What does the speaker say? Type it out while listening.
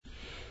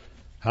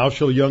How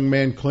shall a young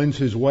man cleanse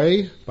his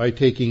way? By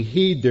taking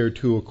heed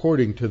thereto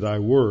according to thy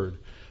word.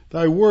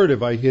 Thy word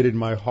have I hid in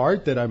my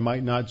heart, that I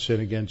might not sin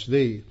against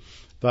thee.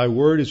 Thy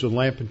word is a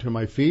lamp unto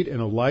my feet,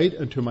 and a light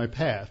unto my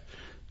path.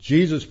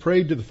 Jesus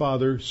prayed to the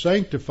Father,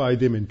 sanctify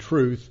them in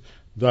truth.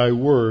 Thy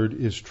word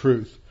is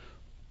truth.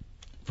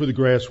 For the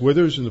grass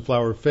withers and the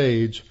flower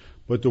fades,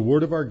 but the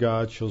word of our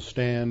God shall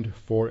stand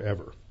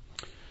forever.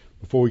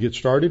 Before we get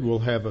started, we'll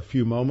have a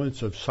few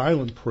moments of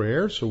silent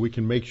prayer so we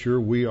can make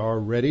sure we are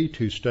ready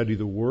to study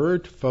the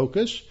Word,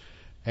 focus,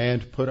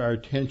 and put our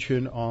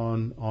attention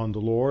on the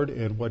Lord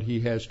and what He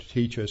has to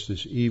teach us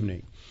this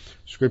evening.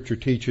 Scripture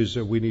teaches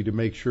that we need to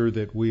make sure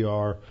that we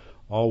are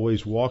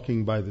always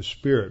walking by the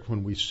Spirit.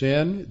 When we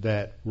sin,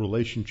 that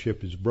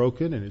relationship is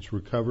broken and it's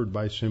recovered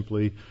by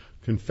simply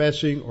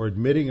confessing or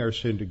admitting our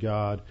sin to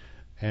God,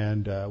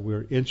 and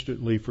we're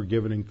instantly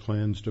forgiven and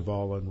cleansed of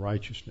all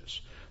unrighteousness.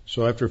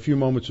 So after a few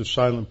moments of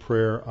silent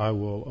prayer, I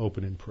will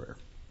open in prayer.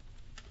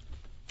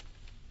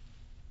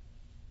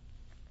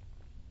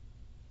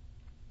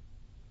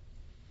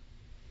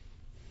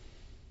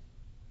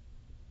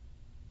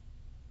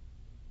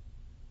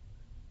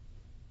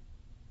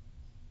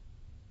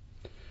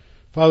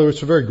 Father, we're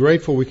so very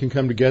grateful we can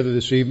come together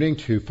this evening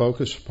to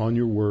focus upon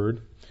your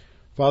word.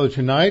 Father,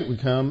 tonight we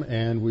come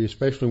and we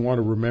especially want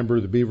to remember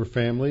the Beaver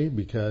family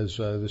because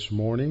this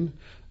morning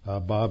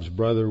Bob's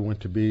brother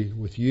went to be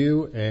with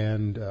you,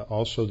 and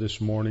also this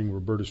morning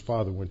Roberta's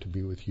father went to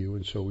be with you.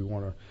 And so we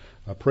want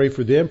to pray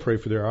for them, pray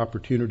for their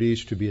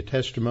opportunities to be a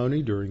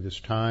testimony during this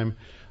time,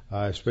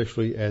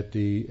 especially at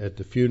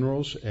the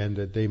funerals, and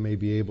that they may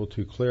be able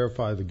to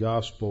clarify the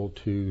gospel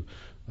to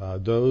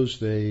those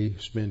they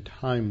spend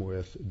time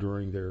with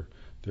during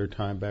their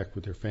time back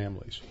with their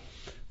families.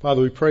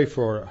 Father, we pray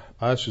for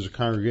us as a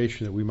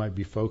congregation that we might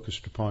be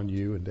focused upon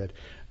you, and that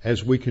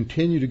as we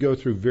continue to go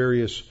through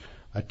various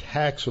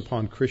attacks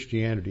upon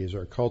Christianity, as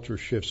our culture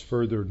shifts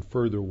further and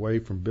further away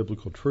from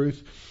biblical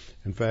truth.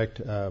 In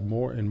fact,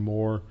 more and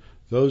more,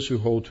 those who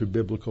hold to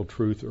biblical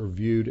truth are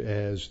viewed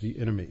as the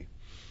enemy.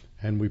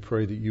 And we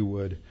pray that you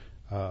would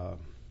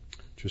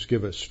just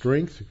give us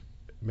strength.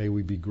 May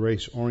we be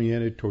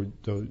grace-oriented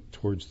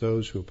towards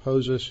those who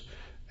oppose us,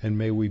 and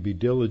may we be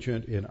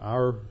diligent in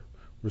our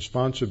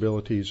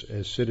responsibilities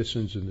as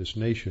citizens in this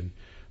nation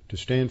to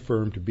stand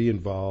firm, to be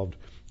involved,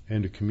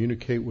 and to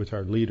communicate with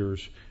our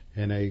leaders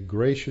in a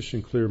gracious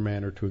and clear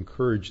manner to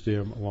encourage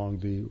them along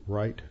the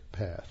right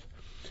path.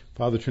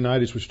 Father,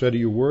 tonight as we study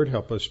your word,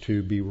 help us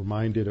to be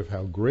reminded of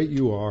how great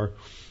you are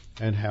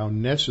and how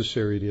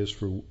necessary it is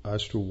for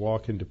us to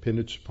walk in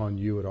dependence upon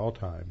you at all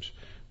times.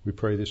 We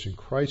pray this in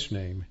Christ's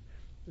name.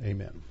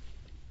 Amen.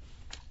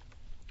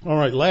 All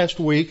right, last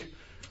week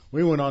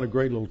we went on a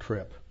great little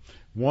trip.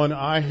 One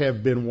I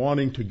have been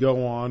wanting to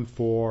go on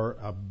for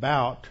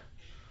about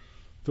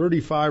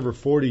 35 or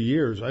 40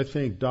 years. I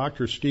think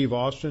Dr. Steve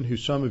Austin, who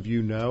some of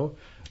you know,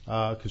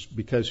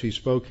 because he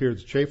spoke here at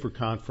the Chafer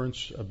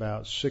Conference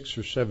about 6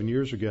 or 7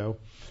 years ago,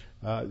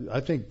 I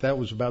think that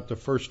was about the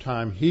first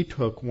time he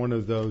took one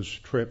of those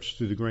trips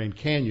through the Grand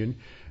Canyon.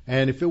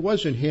 And if it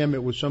wasn't him,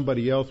 it was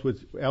somebody else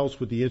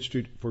with the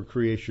Institute for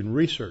Creation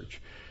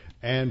Research.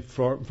 And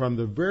from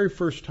the very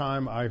first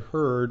time I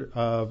heard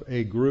of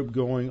a group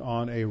going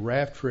on a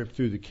raft trip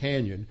through the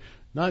canyon,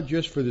 not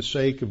just for the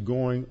sake of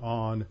going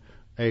on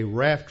a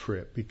raft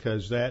trip,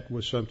 because that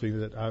was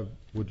something that I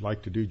would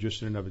like to do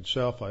just in and of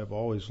itself. I've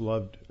always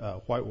loved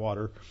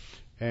whitewater.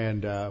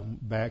 And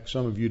back,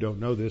 some of you don't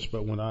know this,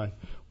 but when I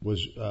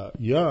was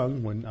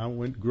young, when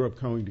I grew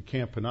up going to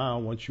Camp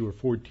Peniel, once you were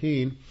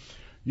 14,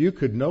 you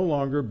could no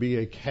longer be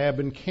a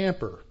cabin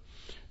camper.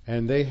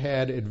 And they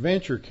had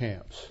adventure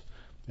camps.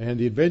 And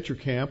the adventure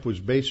camp was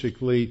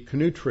basically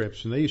canoe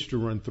trips, and they used to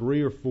run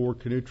 3 or 4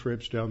 canoe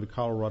trips down the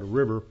Colorado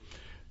River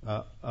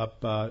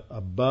up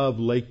above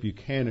Lake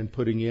Buchanan,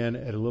 putting in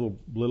at a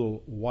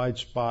little wide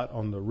spot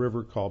on the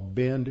river called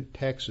Bend,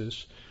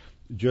 Texas,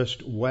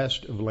 just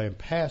west of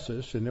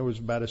Lampasas, and there was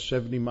about a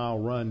 70-mile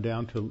run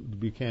down to the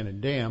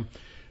Buchanan Dam.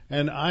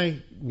 And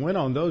I went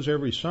on those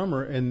every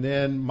summer, and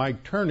then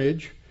Mike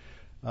Turnage,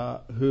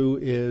 who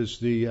is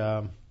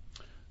the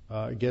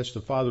I guess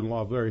the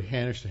father-in-law of Larry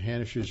Hanisch. The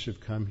Hanishes have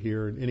come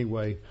here. And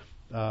anyway,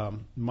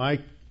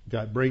 Mike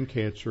got brain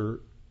cancer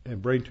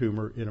and brain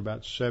tumor in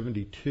about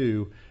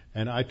 72,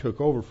 and I took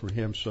over for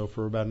him. So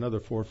for about another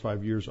 4 or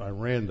 5 years, I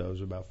ran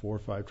those, about 4 or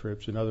 5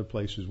 trips. In other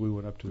places, we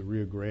went up to the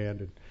Rio Grande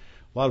and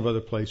a lot of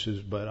other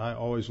places, but I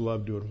always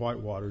loved doing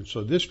whitewater. And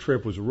so this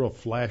trip was a real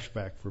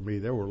flashback for me.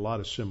 There were a lot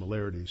of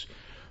similarities.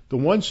 The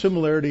one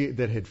similarity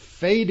that had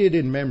faded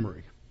in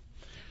memory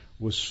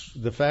was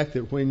the fact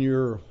that when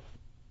you're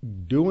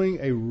doing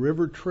a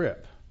river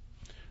trip,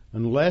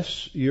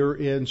 unless you're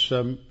in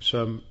some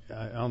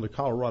on the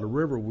Colorado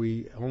River,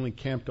 we only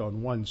camped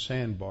on one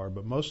sandbar,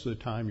 but most of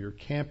the time you're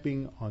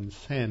camping on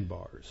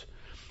sandbars.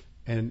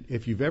 And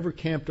if you've ever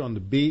camped on the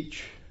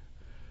beach,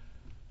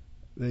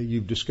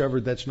 you've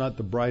discovered that's not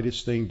the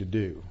brightest thing to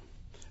do.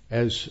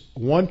 As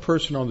one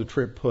person on the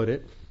trip put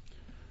it,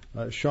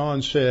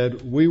 Sean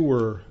said, we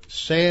were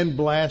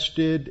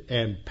sandblasted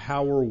and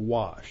power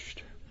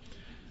washed.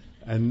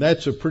 And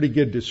that's a pretty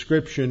good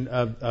description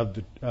of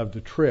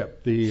the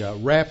trip. The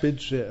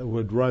rapids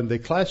would run. They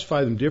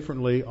classify them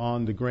differently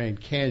on the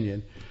Grand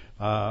Canyon,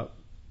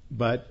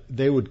 but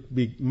they would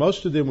be,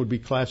 most of them would be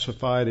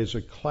classified as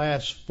a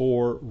Class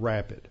 4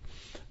 rapid.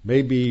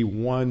 Maybe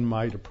one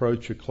might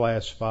approach a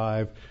Class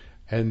 5,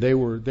 and they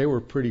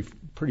were pretty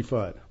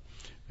fun.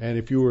 And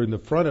if you were in the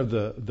front of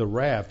the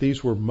raft,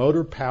 these were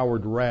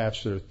motor-powered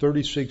rafts that are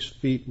 36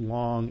 feet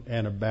long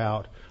and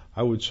about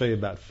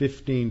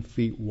 15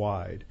 feet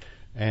wide.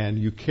 And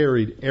you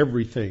carried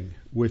everything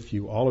with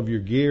you. All of your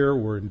gear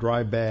were in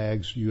dry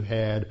bags. You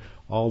had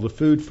all the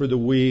food for the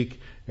week,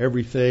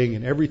 everything,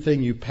 and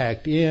everything you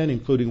packed in,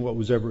 including what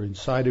was ever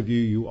inside of you,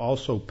 you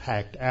also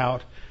packed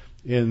out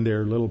in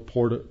their little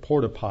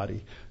porta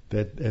potty.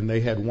 And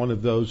they had one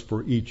of those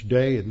for each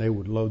day, and they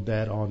would load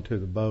that onto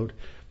the boat,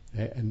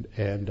 and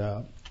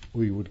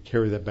we would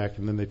carry that back,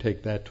 and then they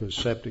take that to a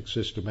septic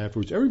system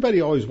afterwards. Everybody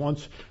always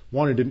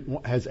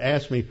has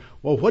asked me,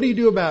 well, what do you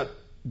do about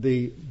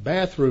the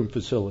bathroom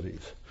facilities?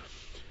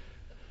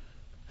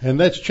 And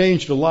that's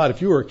changed a lot.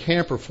 If you were a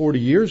camper 40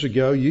 years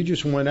ago, you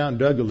just went out and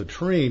dug a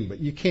latrine, but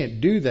you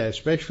can't do that,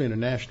 especially in a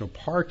national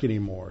park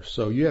anymore.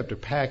 So you have to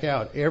pack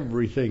out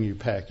everything you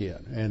pack in,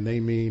 and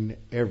they mean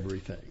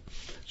everything.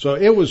 So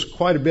it was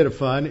quite a bit of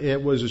fun.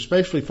 It was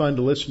especially fun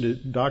to listen to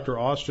Dr.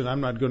 Austin.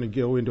 I'm not going to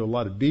go into a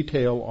lot of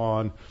detail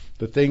on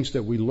the things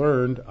that we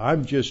learned.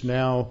 I'm just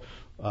now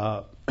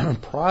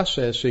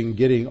processing,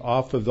 getting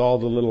off of all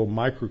the little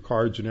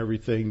microcards and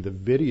everything, the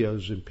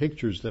videos and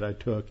pictures that I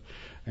took.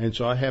 And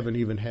so I haven't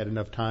even had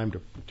enough time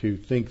to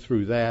think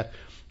through that.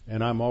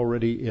 And I'm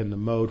already in the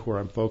mode where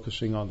I'm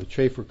focusing on the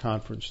Chafer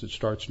Conference that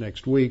starts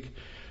next week.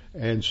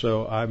 And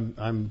so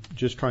I'm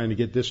just trying to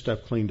get this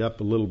stuff cleaned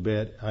up a little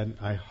bit.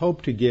 I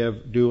hope to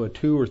do a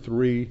 2 or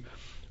 3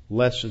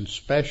 lesson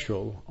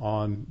special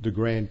on the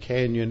Grand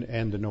Canyon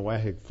and the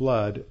Noahic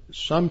flood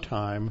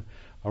sometime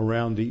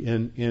around the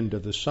end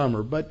of the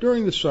summer. But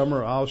during the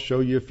summer, I'll show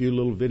you a few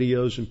little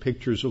videos and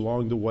pictures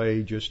along the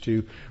way just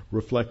to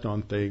reflect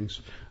on things.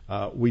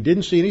 We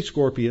didn't see any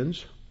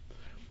scorpions.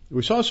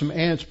 We saw some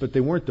ants, but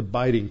they weren't the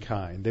biting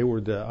kind. They were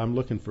the I'm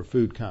looking for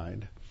food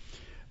kind.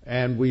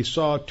 And we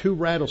saw 2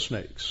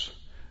 rattlesnakes.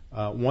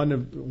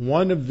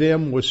 One of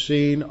them was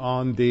seen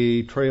on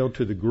the trail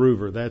to the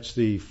Groover. That's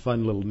the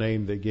fun little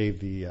name they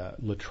gave the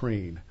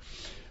latrine.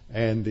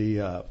 And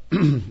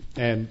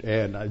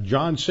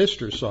John's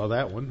sister saw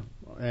that one.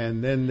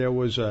 And then there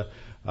was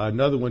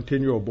another one,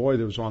 10-year-old boy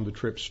that was on the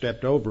trip,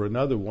 stepped over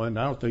another one.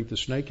 I don't think the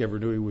snake ever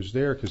knew he was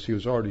there because he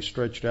was already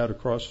stretched out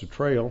across the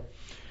trail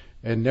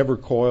and never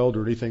coiled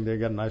or anything. They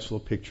got a nice little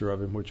picture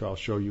of him, which I'll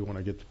show you when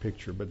I get the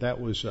picture. But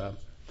that was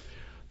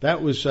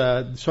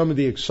some of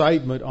the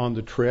excitement on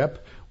the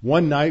trip.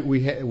 One night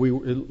we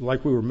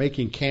were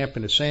making camp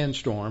in a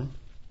sandstorm,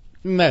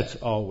 and that's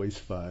always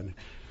fun.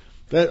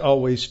 That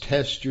always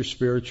tests your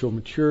spiritual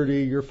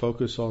maturity, your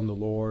focus on the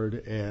Lord,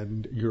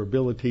 and your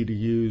ability to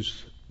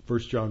use 1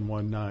 John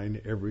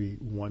 1:9 every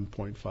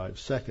 1.5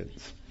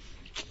 seconds.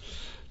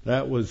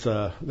 That was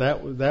a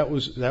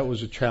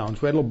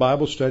challenge. We had a little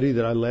Bible study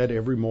that I led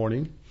every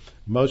morning.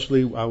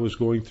 Mostly I was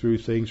going through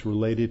things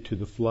related to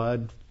the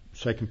flood,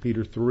 2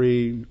 Peter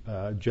 3,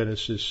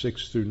 Genesis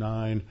 6 through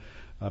 9,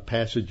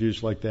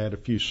 passages like that, a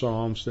few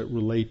Psalms that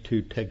relate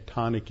to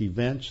tectonic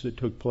events that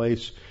took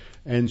place.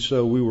 And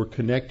so we were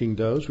connecting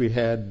those. We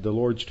had the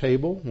Lord's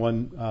table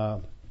one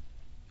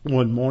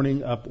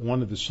morning up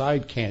one of the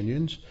side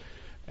canyons,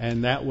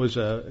 and that was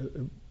a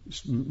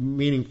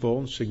meaningful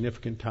and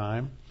significant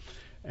time.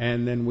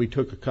 And then we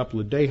took a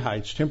couple of day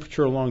hikes.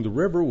 Temperature along the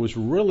river was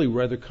really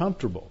rather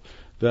comfortable.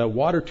 The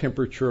water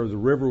temperature of the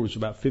river was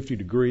about 50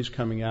 degrees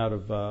coming out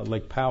of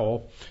Lake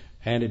Powell,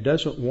 and it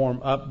doesn't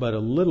warm up but a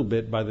little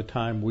bit by the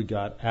time we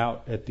got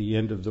out at the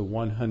end of the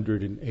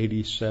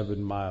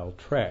 187-mile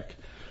trek.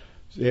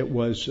 It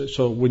was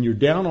so when you're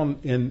down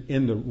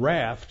in the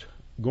raft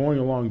going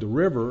along the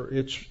river,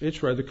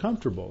 it's rather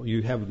comfortable.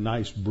 You have a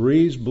nice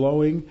breeze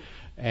blowing,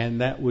 and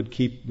that would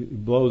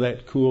blow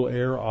that cool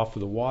air off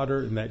of the water,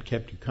 and that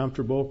kept you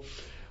comfortable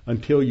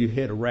until you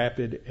hit a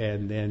rapid,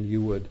 and then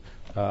you would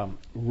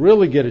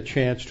really get a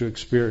chance to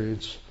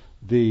experience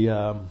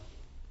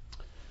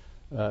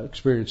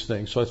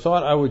things. So I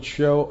thought I would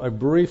show a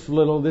brief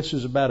little. This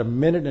is about a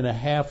minute and a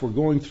half. We're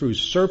going through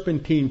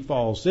Serpentine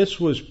Falls. This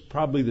was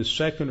probably the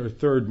second or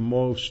third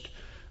most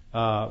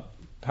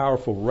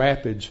powerful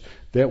rapids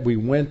that we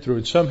went through,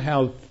 and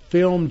somehow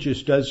film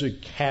just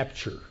doesn't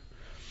capture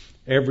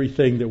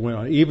everything that went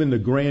on. Even the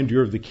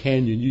grandeur of the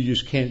canyon, you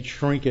just can't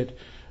shrink it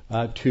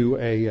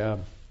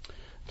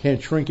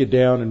can't shrink it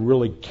down and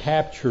really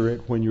capture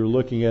it when you're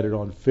looking at it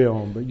on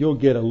film. But you'll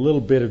get a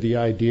little bit of the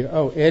idea.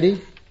 Oh, Eddie,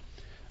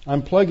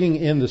 I'm plugging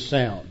in the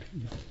sound.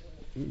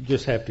 You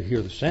just have to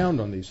hear the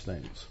sound on these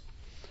things.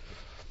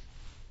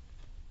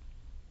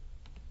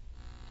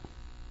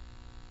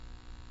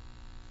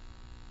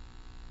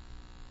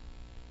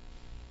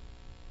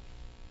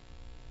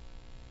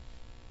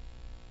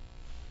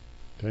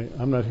 Okay,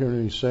 I'm not hearing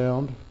any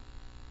sound.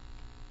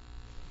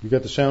 You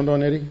got the sound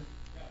on, Eddie?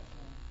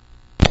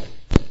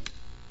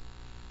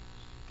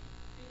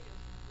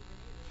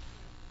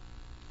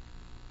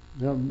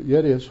 Yeah,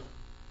 it is.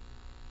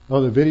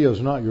 Oh, the video's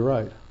not. You're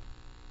right.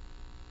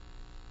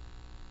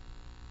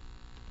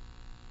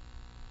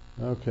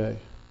 Okay.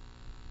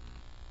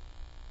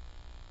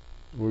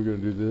 We're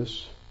going to do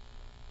this.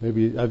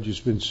 Maybe I've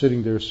just been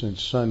sitting there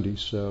since Sunday,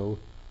 so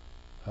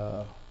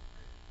okay.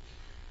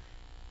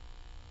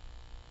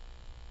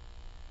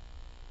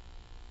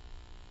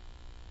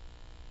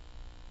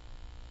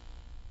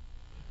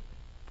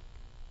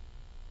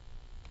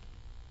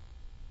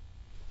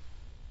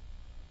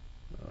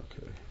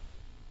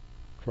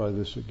 Try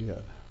this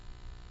again.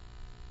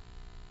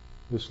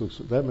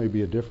 That may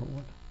be a different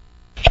one.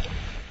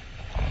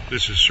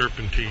 This is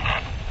Serpentine.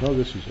 No,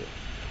 this is it.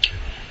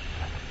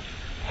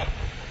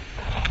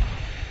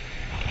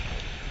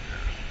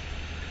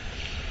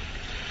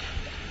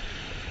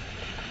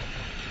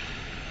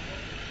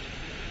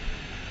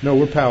 No,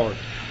 we're powered.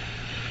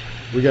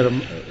 We got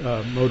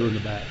a motor in the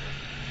back.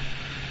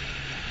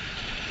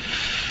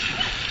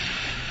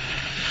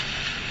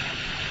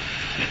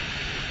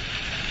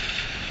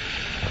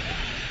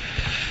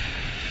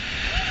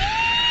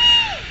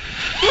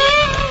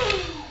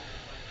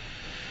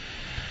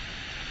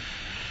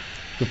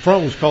 The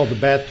front was called the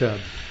bathtub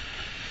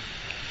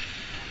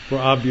for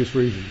obvious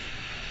reasons.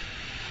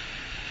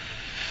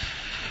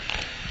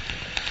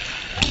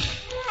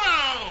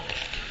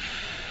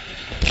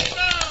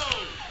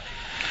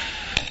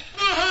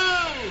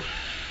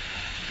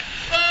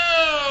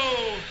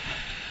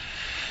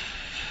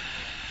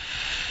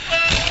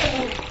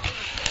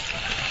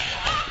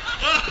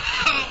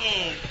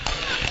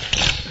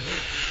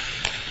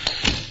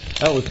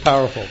 That was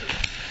powerful.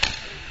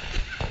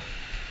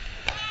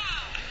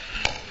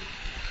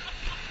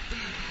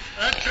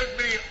 That took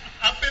me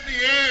up in the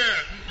air.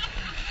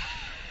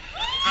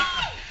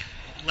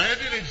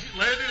 Landed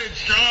in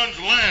Sean's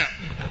lap.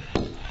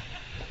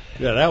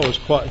 Yeah, that was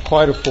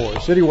quite a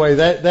force. Anyway,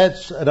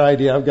 that's an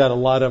idea. I've got a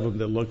lot of them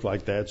that look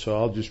like that, so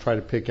I'll just try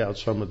to pick out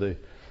some of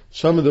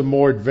the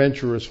more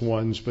adventurous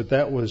ones. But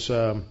that was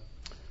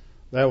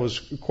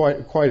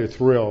quite a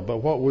thrill. But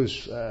what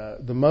was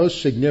the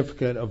most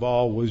significant of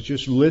all was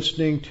just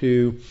listening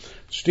to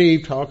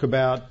Steve talk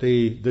about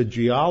the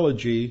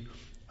geology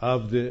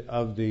of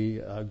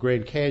the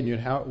Grand Canyon,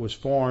 how it was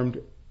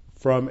formed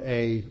from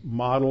a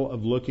model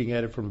of looking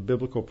at it from a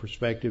biblical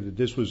perspective, that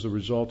this was the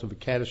result of a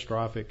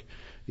catastrophic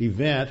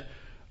event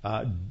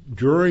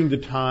during the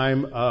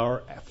time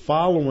or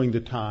following the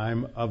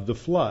time of the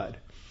flood.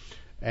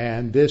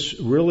 And this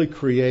really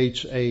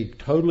creates a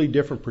totally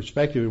different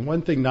perspective. And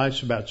one thing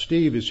nice about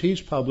Steve is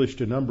he's published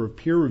a number of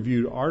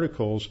peer-reviewed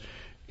articles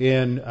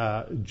in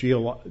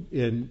geologic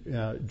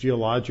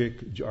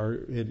or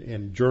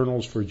in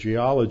journals for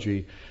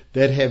geology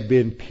that have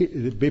been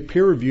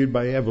peer-reviewed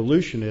by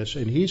evolutionists,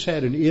 and he's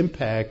had an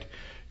impact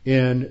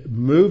in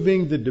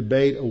moving the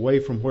debate away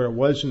from where it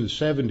was in the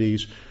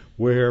 70s,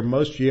 where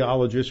most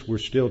geologists were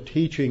still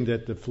teaching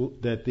that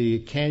the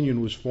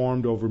canyon was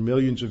formed over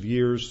millions of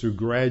years through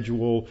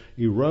gradual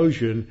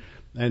erosion,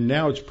 and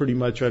now it's pretty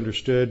much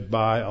understood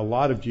by a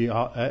lot of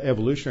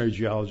evolutionary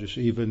geologists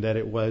even that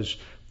it was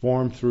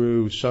formed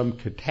through some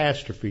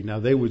catastrophe. Now,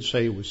 they would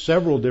say it was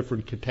several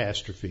different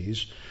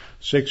catastrophes,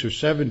 6 or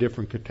 7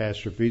 different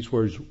catastrophes,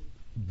 whereas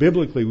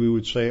biblically we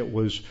would say it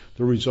was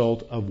the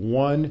result of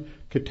one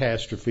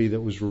catastrophe that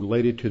was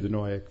related to the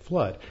Noahic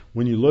flood.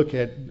 When you look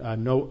at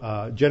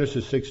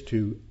Genesis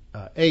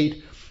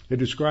 6-8, it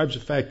describes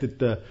the fact that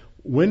the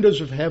windows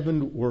of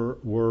heaven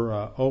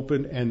were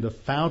open and the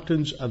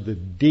fountains of the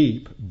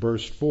deep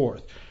burst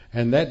forth.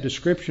 And that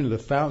description of the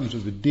fountains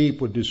of the deep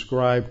would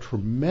describe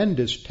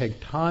tremendous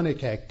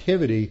tectonic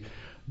activity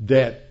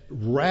that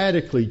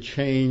radically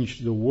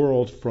changed the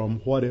world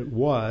from what it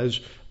was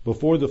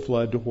before the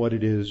flood to what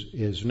it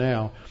is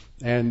now.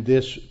 And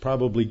this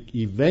probably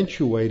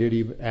eventuated,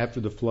 even after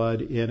the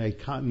flood, in a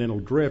continental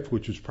drift,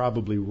 which was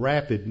probably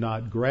rapid,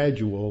 not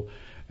gradual,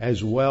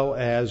 as well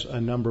as a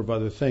number of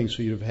other things.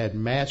 So you'd have had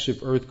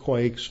massive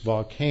earthquakes,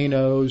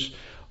 volcanoes,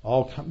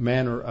 all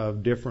manner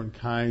of different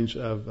kinds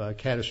of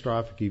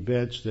catastrophic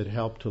events that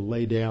helped to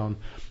lay down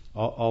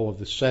all of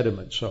the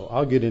sediment. So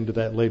I'll get into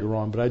that later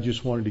on, but I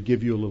just wanted to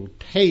give you a little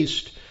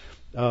taste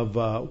of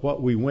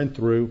what we went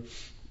through.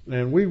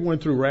 And we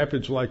went through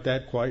rapids like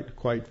that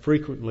quite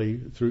frequently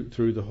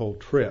through the whole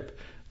trip.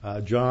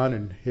 John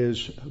and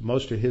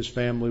most of his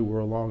family were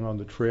along on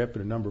the trip,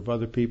 and a number of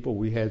other people.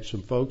 We had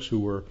some folks who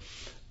were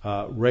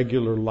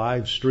regular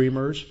live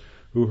streamers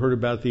who heard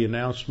about the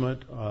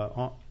announcement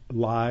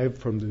live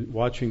from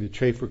watching the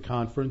Chafer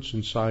conference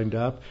and signed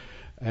up.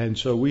 And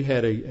so we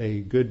had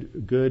a good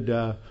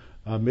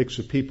mix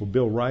of people.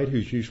 Bill Wright,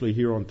 who's usually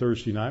here on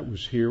Thursday night,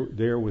 was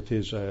there with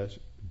his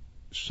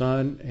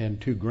son and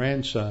 2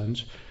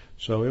 grandsons.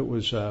 So it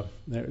was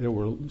there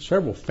were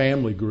several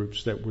family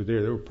groups that were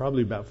there. There were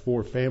probably about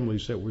 4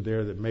 families that were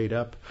there that made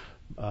up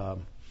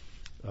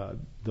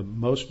the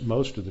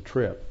most of the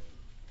trip.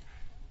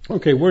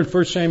 Okay, we're in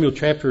 1 Samuel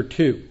chapter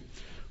 2.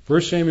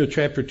 1 Samuel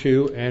chapter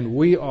 2, and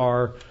we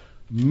are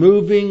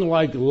moving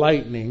like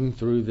lightning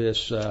through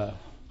this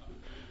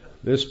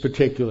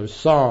particular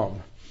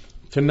psalm.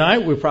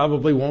 Tonight we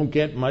probably won't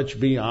get much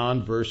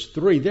beyond verse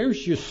 3. There's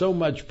just so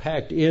much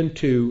packed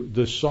into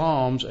the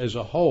Psalms as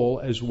a whole,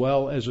 as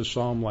well as a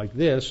psalm like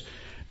this.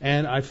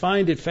 And I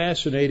find it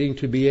fascinating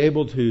to be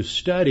able to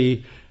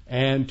study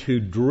and to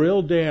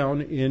drill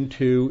down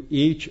into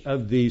each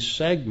of these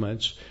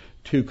segments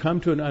to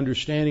come to an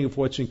understanding of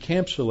what's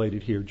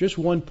encapsulated here. Just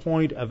one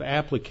point of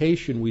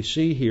application we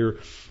see here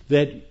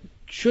that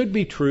should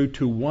be true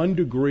to one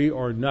degree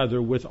or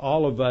another with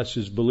all of us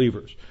as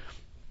believers.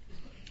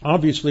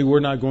 Obviously,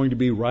 we're not going to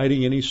be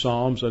writing any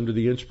psalms under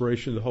the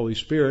inspiration of the Holy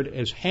Spirit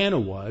as Hannah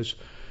was,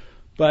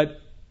 but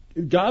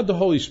God the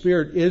Holy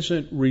Spirit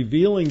isn't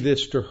revealing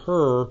this to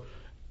her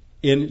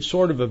in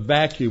sort of a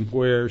vacuum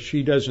where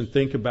she doesn't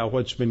think about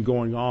what's been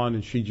going on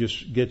and she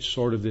just gets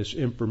sort of this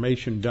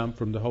information dump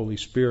from the Holy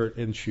Spirit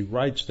and she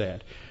writes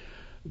that.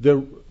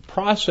 The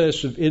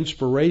process of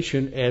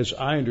inspiration, as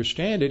I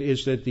understand it,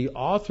 is that the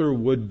author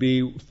would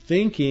be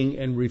thinking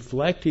and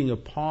reflecting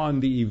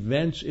upon the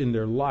events in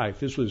their life.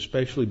 This would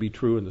especially be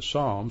true in the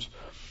Psalms.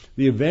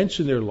 The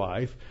events in their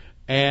life,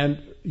 and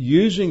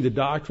using the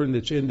doctrine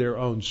that's in their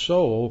own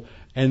soul,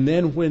 and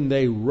then when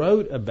they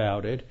wrote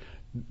about it,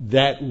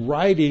 that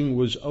writing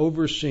was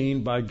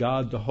overseen by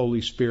God the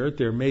Holy Spirit.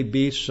 There may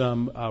be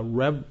some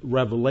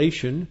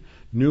revelation,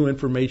 new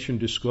information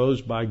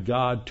disclosed by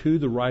God to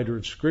the writer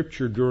of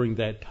Scripture during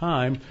that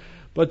time,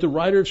 but the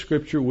writer of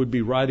Scripture would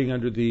be writing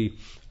under the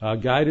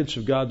guidance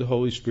of God the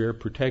Holy Spirit,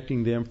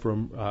 protecting them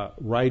from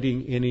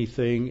writing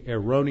anything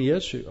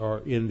erroneous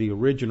or in the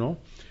original,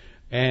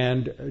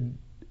 and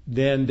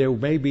then there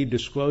may be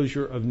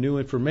disclosure of new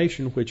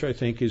information, which I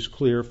think is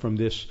clear from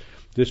this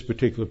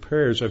particular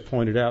prayer. As I've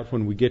pointed out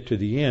when we get to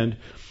the end,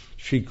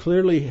 she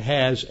clearly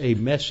has a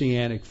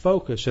messianic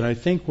focus. And I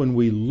think when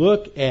we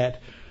look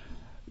at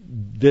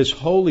this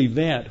whole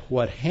event,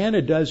 what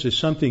Hannah does is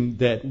something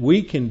that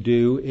we can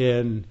do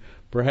in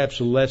perhaps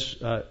a less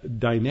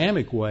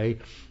dynamic way,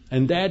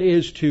 and that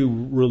is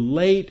to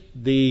relate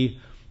the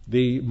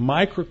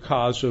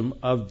microcosm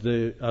of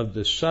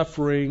the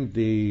suffering,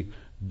 the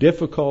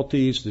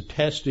difficulties, the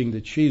testing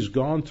that she's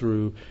gone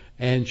through,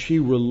 and she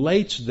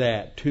relates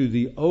that to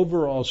the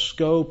overall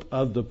scope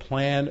of the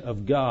plan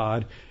of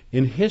God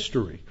in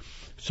history,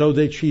 so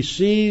that she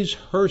sees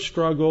her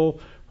struggle,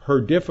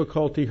 her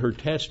difficulty, her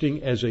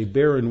testing as a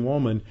barren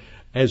woman,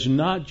 as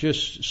not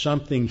just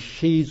something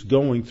she's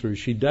going through.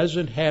 She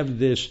doesn't have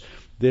this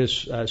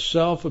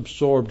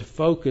self-absorbed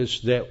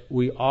focus that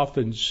we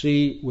often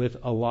see with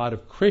a lot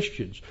of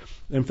Christians.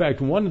 In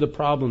fact, one of the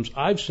problems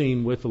I've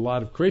seen with a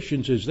lot of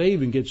Christians is they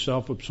even get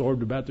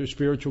self-absorbed about their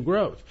spiritual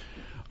growth.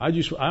 I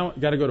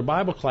got to go to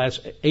Bible class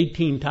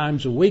 18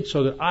 times a week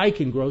so that I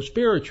can grow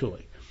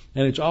spiritually.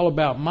 And it's all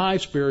about my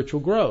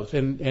spiritual growth.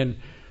 And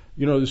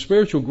you know, the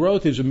spiritual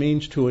growth is a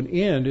means to an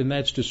end, and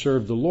that's to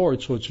serve the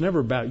Lord. So it's never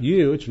about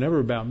you. It's never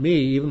about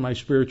me. Even my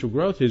spiritual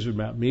growth isn't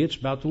about me. It's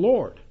about the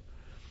Lord.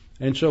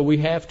 And so we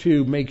have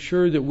to make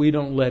sure that we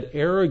don't let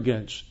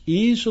arrogance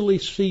easily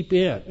seep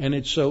in, and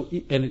it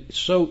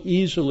so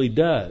easily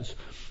does.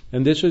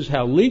 And this is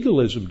how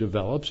legalism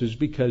develops, is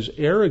because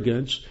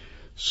arrogance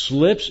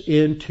slips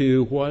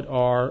into what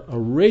are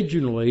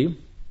originally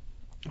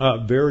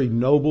very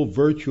noble,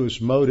 virtuous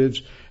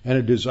motives and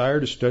a desire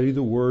to study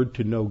the Word,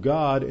 to know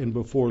God, and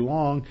before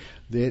long,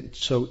 that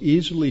so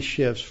easily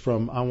shifts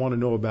from I want to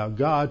know about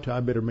God to I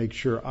better make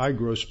sure I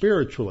grow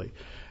spiritually.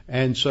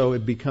 And so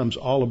it becomes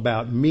all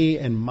about me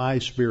and my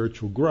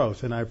spiritual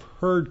growth. And I've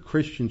heard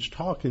Christians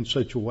talk in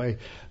such a way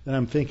that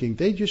I'm thinking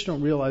they just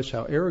don't realize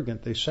how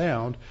arrogant they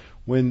sound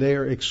when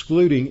they're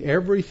excluding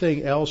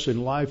everything else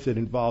in life that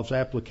involves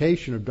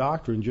application of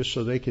doctrine just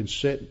so they can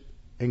sit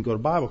and go to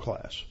Bible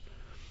class.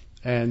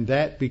 And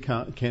that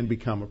can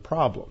become a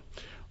problem.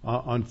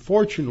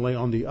 Unfortunately,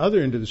 on the other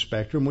end of the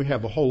spectrum, we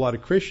have a whole lot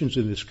of Christians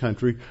in this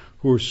country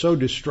who are so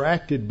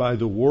distracted by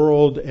the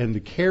world and the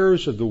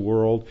cares of the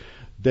world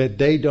that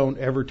they don't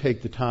ever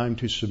take the time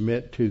to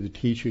submit to the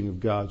teaching of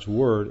God's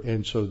Word,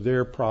 and so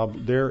their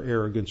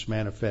arrogance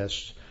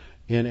manifests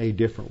in a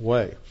different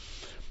way.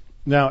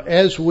 Now,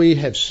 as we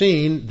have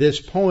seen, this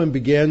poem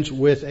begins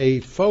with a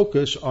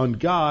focus on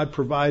God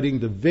providing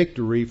the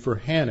victory for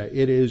Hannah.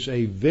 It is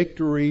a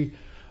victory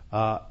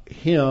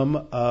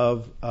hymn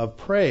of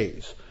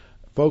praise,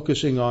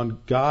 focusing on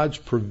God's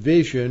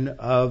provision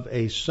of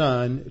a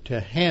son to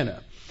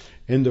Hannah.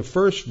 In the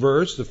first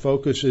verse, the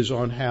focus is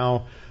on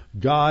how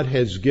God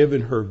has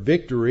given her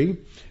victory.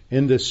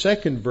 In the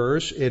second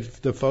verse,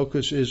 the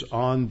focus is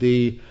on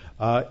the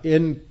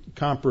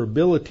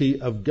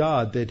incomparability of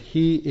God, that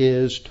He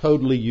is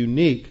totally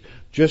unique.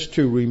 Just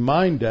to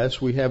remind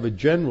us, we have a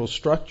general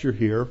structure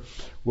here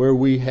where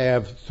we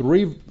have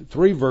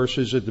three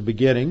verses at the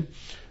beginning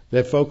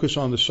that focus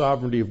on the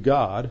sovereignty of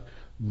God.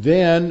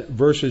 Then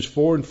verses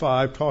 4 and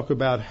 5 talk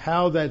about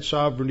how that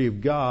sovereignty of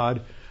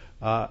God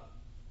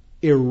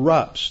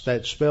erupts,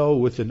 that spell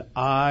with an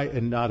I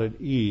and not an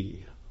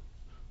E.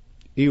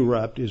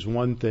 Erupt is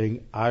one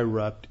thing,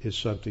 erupt is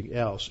something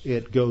else.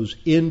 It goes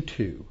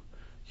into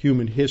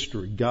human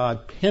history.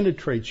 God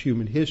penetrates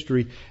human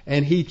history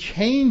and He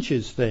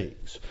changes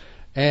things.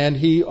 and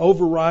he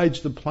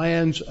overrides the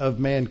plans of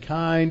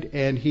mankind,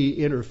 and he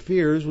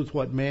interferes with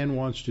what man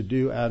wants to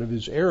do out of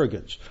his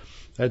arrogance.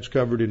 That's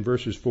covered in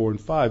verses 4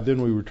 and 5.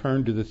 Then we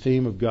return to the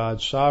theme of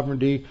God's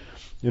sovereignty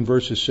in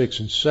verses 6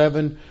 and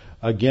 7.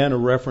 Again, a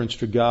reference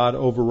to God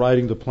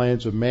overriding the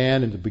plans of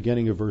man in the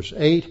beginning of verse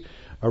 8.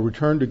 A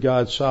return to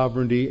God's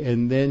sovereignty,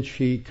 and then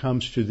she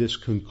comes to this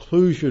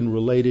conclusion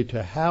related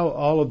to how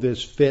all of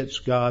this fits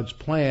God's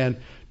plan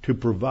to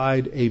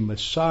provide a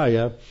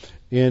Messiah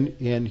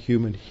in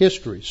human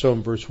history. So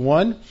in verse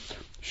 1,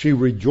 she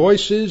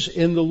rejoices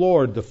in the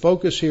Lord. The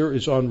focus here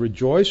is on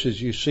rejoice,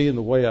 as you see in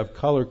the way I've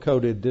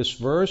color-coded this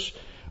verse.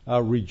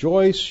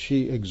 Rejoice,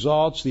 she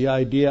exalts the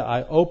idea,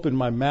 I open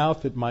my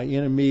mouth at my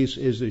enemies,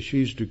 is that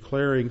she's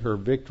declaring her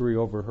victory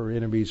over her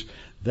enemies,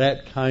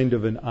 that kind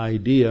of an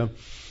idea.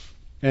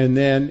 And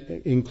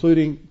then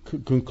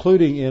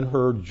concluding in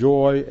her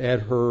joy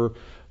at her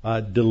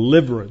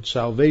deliverance.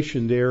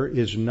 Salvation there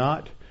is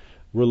not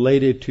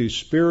related to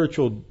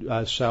spiritual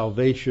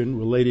salvation,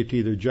 related to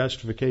either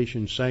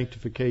justification,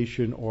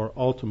 sanctification, or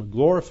ultimate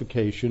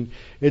glorification.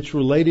 It's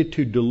related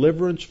to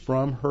deliverance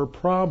from her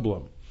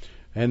problem.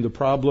 And the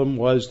problem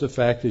was the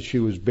fact that she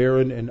was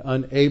barren and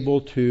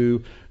unable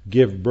to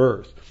give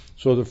birth.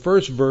 So the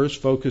first verse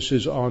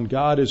focuses on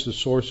God as the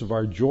source of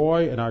our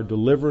joy and our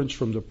deliverance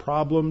from the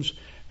problems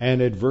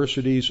and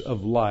adversities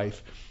of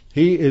life.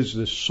 He is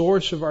the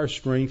source of our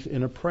strength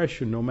in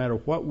oppression. No matter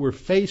what we're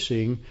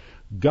facing,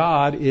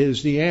 God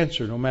is the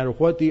answer. No matter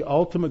what the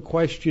ultimate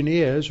question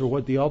is or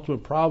what the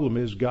ultimate problem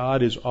is,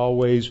 God is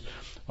always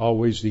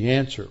the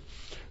answer.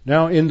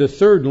 Now, in the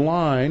third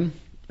line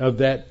of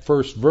that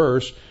first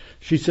verse,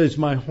 she says,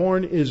 my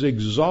horn is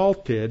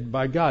exalted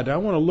by God. Now, I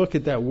want to look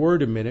at that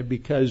word a minute,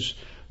 because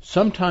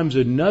sometimes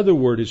another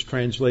word is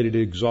translated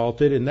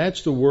exalted, and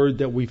that's the word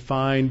that we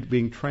find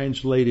being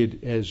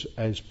translated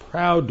as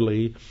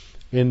proudly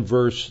in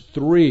verse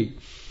 3.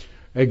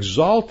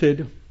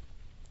 Exalted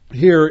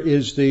here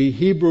is the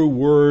Hebrew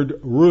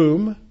word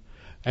room,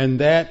 and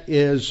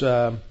that's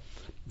the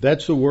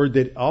word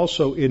that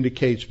also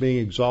indicates being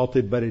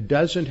exalted, but it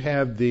doesn't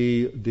have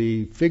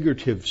the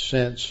figurative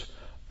sense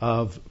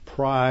of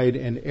pride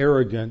and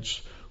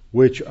arrogance,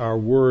 which our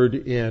word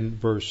in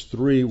verse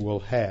 3 will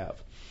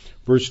have.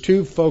 Verse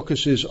 2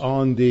 focuses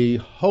on the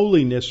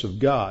holiness of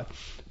God.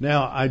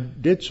 Now, I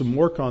did some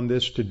work on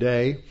this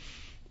today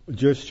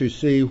just to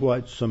see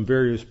what some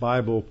various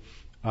Bible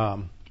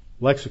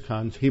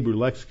lexicons, Hebrew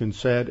lexicons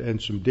said,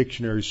 and some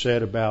dictionaries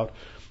said about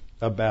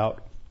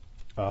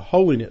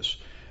holiness.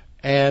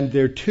 And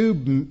there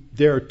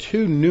are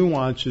two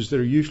nuances that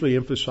are usually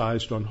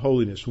emphasized on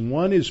holiness.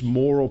 One is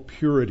moral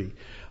purity.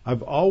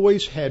 I've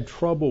always had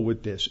trouble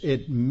with this.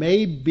 It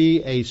may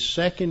be a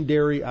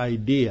secondary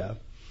idea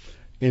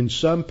in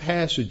some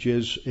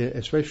passages,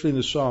 especially in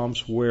the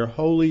Psalms, where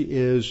holy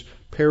is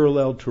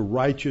parallel to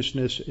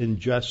righteousness and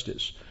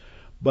justice.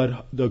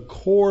 But the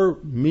core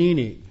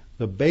meaning,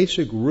 the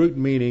basic root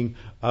meaning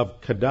of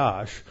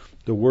Kadash,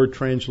 the word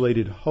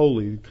translated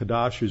holy,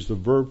 Kadash is the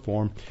verb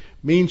form,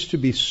 means to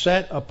be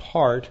set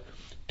apart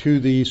to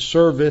the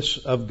service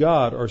of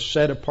God, or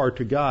set apart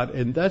to God.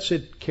 And thus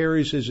it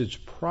carries as its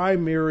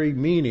primary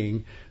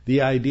meaning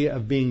the idea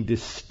of being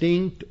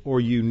distinct or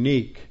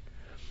unique.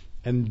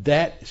 And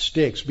that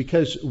sticks,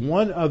 because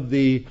one of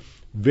the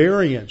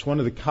variants, one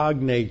of the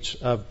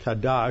cognates of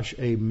Kadash,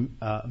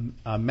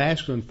 a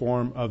masculine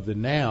form of the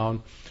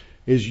noun,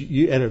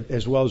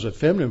 as well as a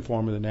feminine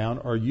form of the noun,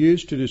 are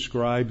used to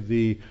describe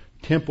the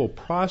temple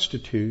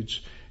prostitutes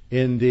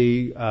in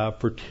the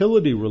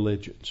fertility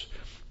religions.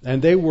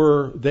 And they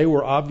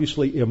were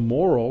obviously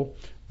immoral,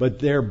 but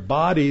their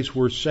bodies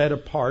were set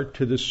apart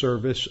to the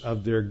service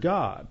of their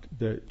god.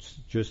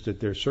 Just that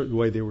their certain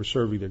way they were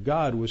serving their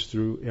god was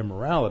through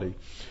immorality.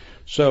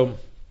 So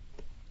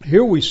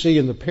here we see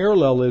in the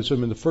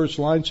parallelism, in the first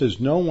line says,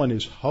 no one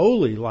is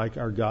holy like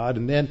our God.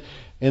 And then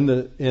in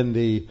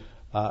the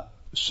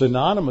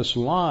synonymous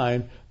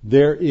line,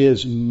 there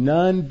is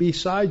none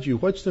beside you.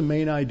 What's the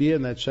main idea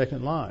in that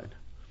second line?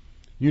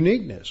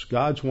 Uniqueness.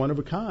 God's one of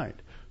a kind.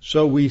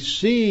 So we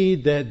see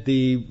that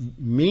the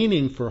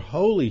meaning for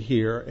holy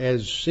here,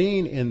 as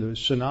seen in the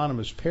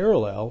synonymous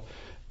parallel,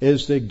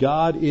 is that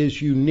God is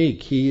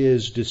unique. He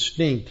is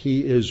distinct.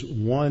 He is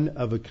one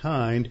of a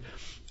kind.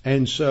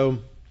 And so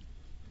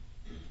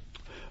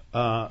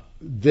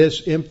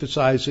this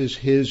emphasizes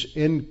his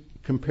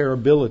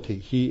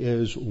incomparability. He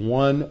is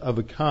one of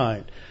a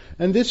kind.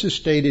 And this is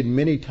stated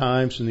many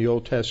times in the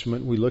Old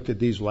Testament. We looked at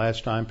these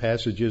last time,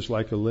 passages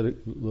like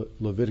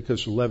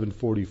Leviticus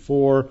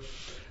 11:44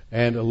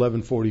 and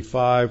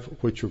 11:45,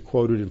 which are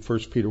quoted in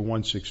 1 Peter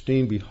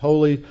 1:16. Be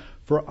holy,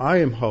 for I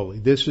am holy.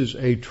 This is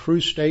a true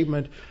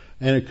statement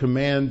and a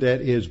command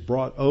that is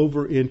brought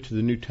over into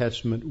the New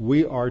Testament.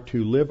 We are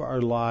to live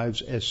our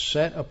lives as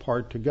set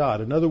apart to God.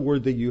 Another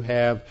word that you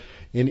have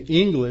in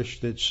English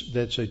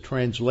that's a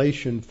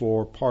translation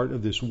for part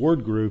of this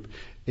word group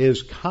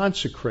is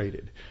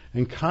consecrated.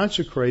 And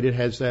consecrated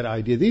has that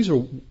idea. These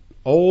are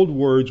old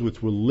words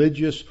with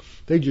religious,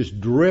 they just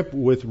drip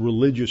with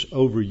religious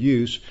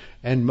overuse,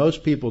 and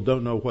most people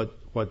don't know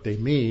what they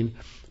mean,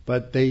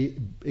 but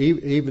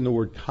even the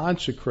word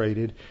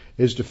consecrated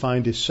is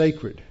defined as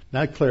sacred.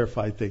 That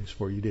clarified things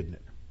for you, didn't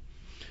it?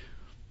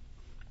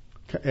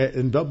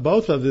 And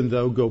both of them,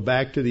 though, go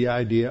back to the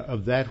idea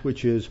of that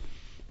which is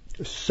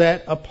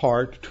set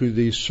apart to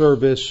the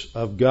service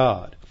of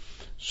God.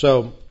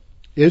 So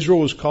Israel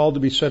was called to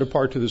be set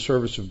apart to the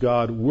service of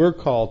God. We're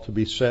called to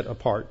be set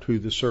apart to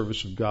the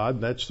service of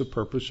God. That's the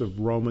purpose of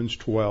Romans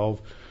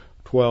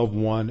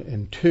 12:1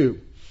 and 2.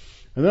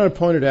 And then I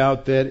pointed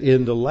out that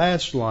in the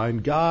last line,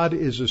 God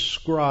is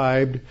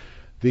ascribed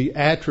the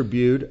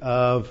attribute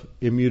of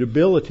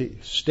immutability,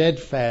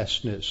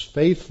 steadfastness,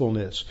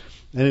 faithfulness.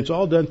 And it's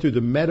all done through the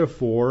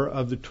metaphor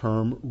of the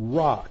term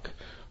rock.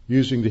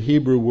 Using the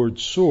Hebrew word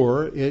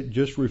sur, it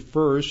just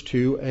refers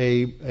to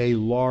a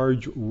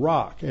large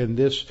rock. And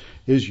this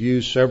is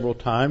used several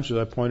times, as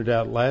I pointed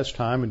out last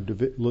time in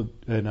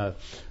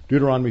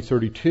Deuteronomy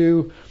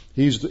 32.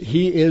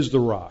 He is the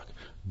rock.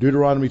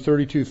 Deuteronomy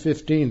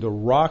 32:15, the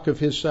rock of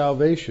his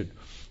salvation.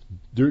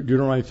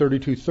 Deuteronomy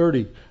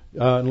 32:30,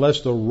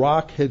 unless the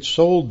rock had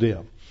sold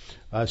them.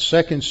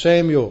 2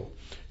 Samuel,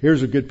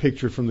 here's a good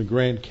picture from the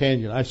Grand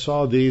Canyon. I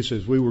saw these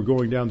as we were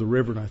going down the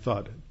river, and I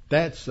thought,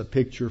 that's a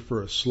picture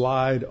for a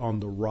slide on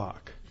the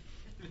rock.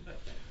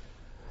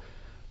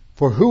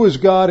 For who is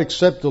God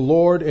except the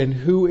Lord, and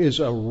who is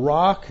a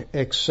rock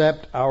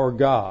except our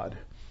God?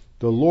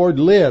 The Lord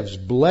lives.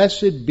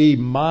 Blessed be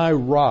my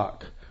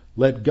rock.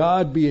 Let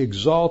God be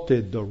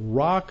exalted, the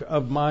rock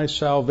of my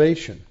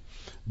salvation.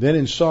 Then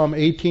in Psalm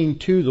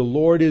 18:2, the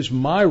Lord is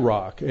my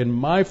rock and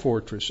my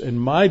fortress and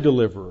my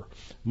deliverer,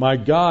 my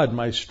God,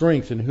 my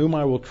strength, in whom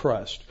I will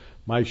trust,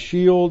 my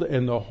shield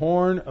and the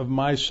horn of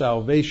my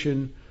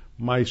salvation,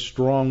 my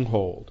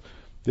stronghold.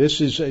 This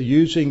is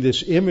using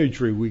this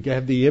imagery. We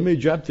have the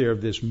image up there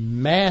of this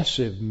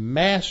massive,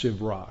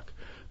 massive rock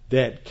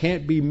that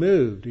can't be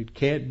moved. It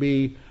can't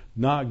be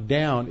knocked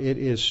down. It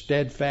is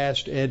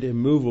steadfast and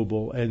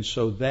immovable. And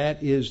so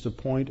that is the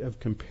point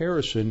of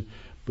comparison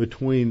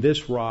between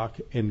this rock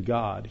and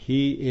God.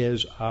 He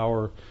is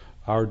our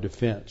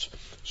defense.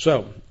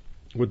 So,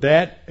 with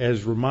that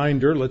as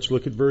reminder, let's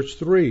look at verse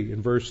 3.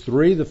 In verse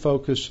 3, the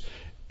focus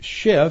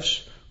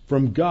shifts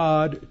from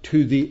God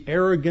to the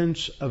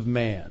arrogance of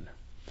man.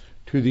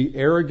 To the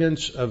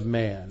arrogance of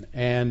man.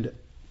 And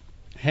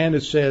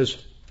Hannah says,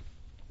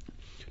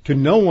 to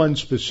no one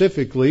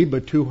specifically,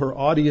 but to her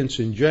audience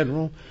in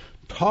general,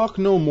 talk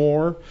no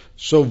more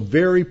so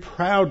very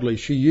proudly.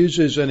 She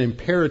uses an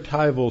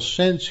imperatival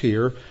sense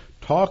here.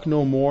 Talk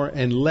no more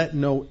and let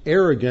no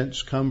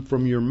arrogance come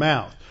from your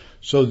mouth.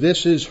 So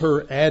this is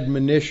her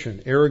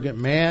admonition. Arrogant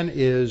man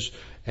is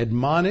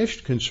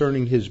admonished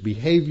concerning his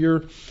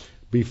behavior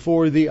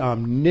before the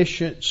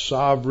omniscient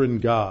sovereign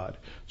God.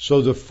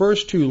 So the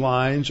first two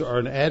lines are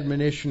an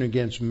admonition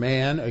against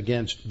man,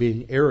 against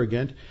being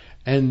arrogant,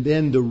 and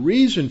then the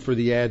reason for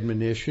the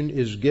admonition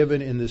is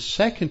given in the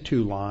second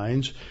two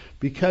lines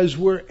because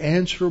we're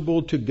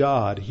answerable to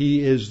God.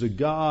 He is the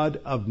God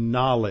of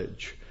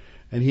knowledge,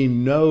 and He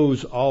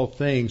knows all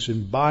things,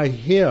 and by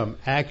Him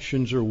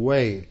actions are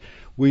weighed.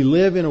 We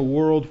live in a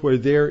world where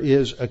there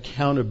is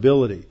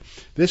accountability.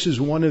 This is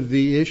one of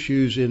the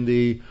issues in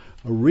the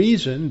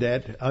reason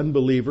that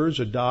unbelievers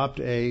adopt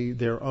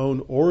their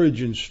own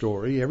origin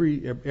story.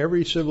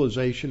 Every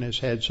civilization has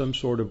had some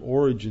sort of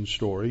origin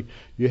story.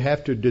 You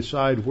have to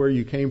decide where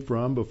you came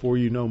from before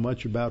you know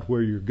much about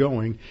where you're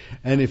going.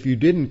 And if you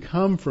didn't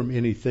come from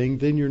anything,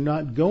 then you're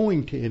not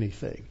going to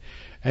anything.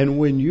 And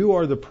when you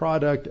are the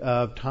product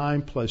of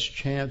time plus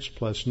chance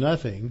plus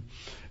nothing,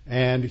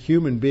 and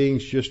human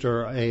beings just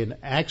are an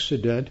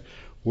accident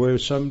where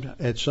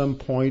at some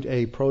point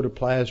a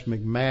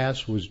protoplasmic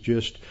mass was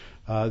just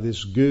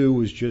this goo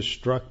was just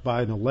struck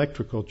by an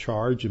electrical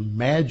charge, and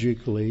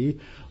magically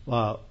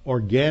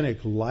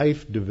organic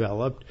life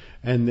developed,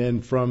 and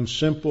then from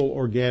simple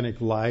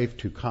organic life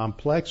to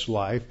complex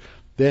life,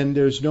 then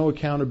there's no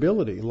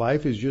accountability.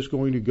 Life is just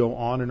going to go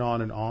on and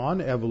on and on.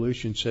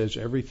 Evolution says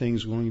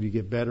everything's going to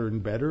get better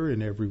and better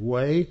in every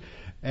way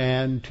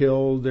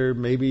until there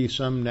may be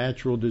some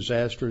natural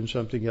disaster and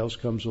something else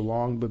comes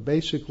along. But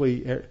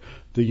basically,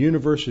 the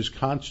universe is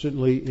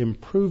constantly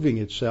improving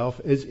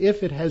itself as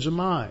if it has a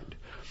mind.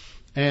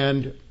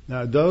 And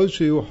those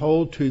who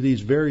hold to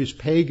these various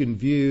pagan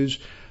views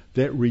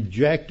that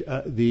reject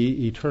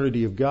the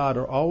eternity of God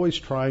are always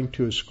trying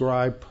to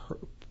ascribe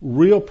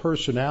real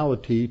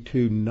personality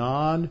to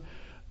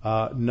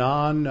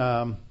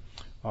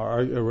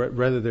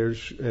they're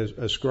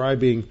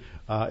ascribing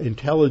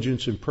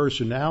intelligence and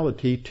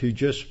personality to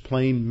just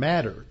plain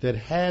matter that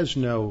has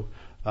no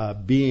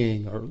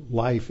being or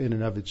life in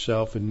and of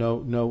itself, and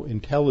no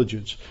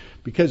intelligence,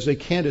 because they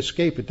can't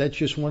escape it. That's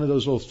just one of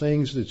those little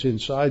things that's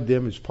inside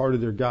them. It's part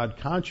of their God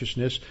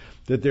consciousness,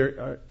 that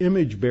they're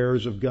image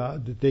bearers of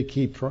God that they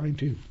keep trying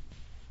to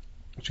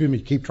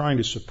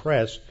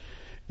suppress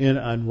in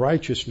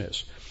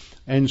unrighteousness.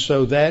 And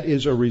so that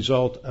is a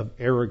result of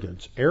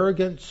arrogance.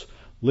 Arrogance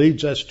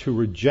leads us to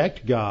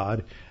reject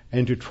God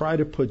and to try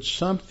to put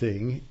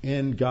something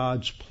in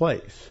God's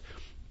place.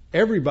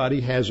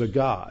 Everybody has a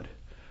God.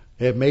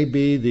 It may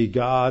be the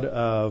God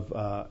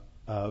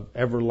of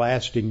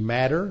everlasting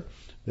matter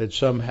that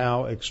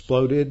somehow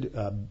exploded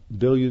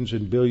billions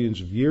and billions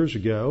of years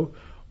ago,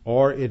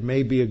 or it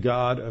may be a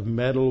God of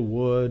metal,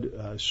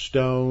 wood,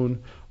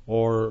 stone,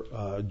 or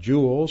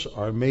jewels,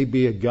 or it may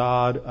be a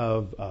God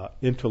of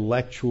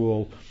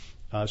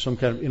some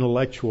kind of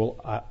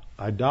intellectual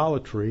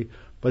idolatry.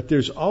 But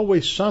there's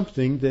always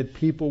something that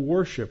people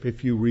worship.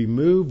 If you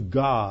remove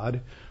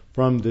God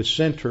from the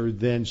center,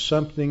 then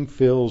something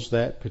fills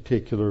that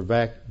particular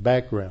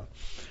background.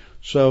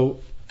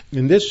 So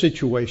in this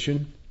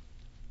situation,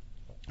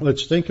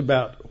 let's think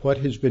about what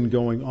has been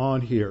going on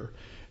here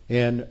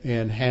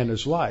in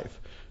Hannah's life.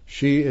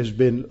 She has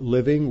been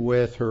living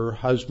with her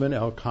husband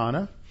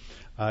Elkanah.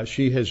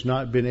 She has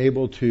not been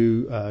able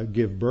to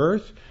give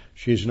birth.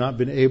 She's not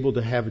been able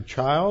to have a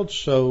child.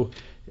 So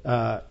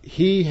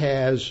he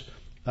has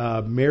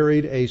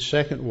married a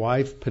second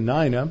wife,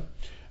 Peninnah,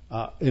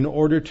 in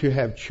order to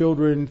have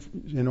children,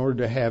 in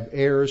order to have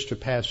heirs to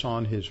pass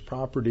on his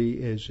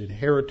property as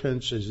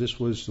inheritance, as this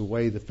was the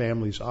way the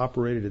families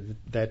operated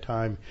at that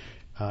time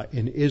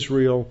in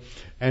Israel.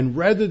 And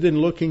rather than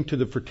looking to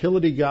the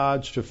fertility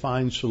gods to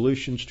find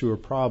solutions to her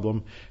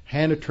problem,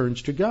 Hannah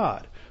turns to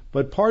God.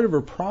 But part of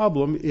her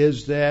problem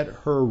is that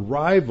her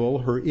rival,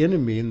 her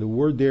enemy, and the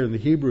word there in the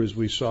Hebrew, as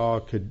we saw,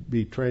 could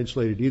be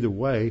translated either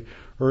way.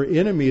 Her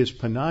enemy is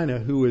Peninnah,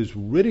 who is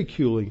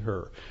ridiculing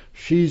her.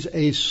 She's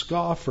a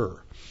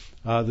scoffer.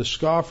 The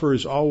scoffer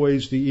is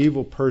always the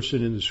evil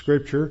person in the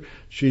Scripture.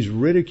 She's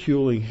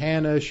ridiculing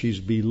Hannah. She's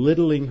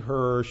belittling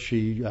her.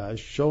 She's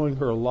showing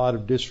her a lot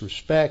of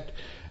disrespect.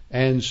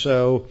 And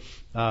so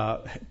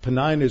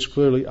Peninnah is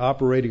clearly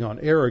operating on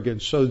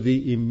arrogance. So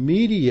the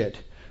immediate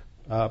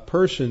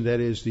person that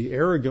is the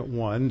arrogant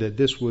one that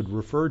this would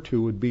refer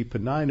to would be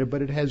Peninnah,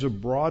 but it has a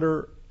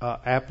broader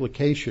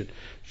application.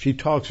 She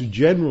talks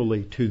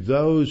generally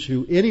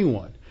to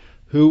anyone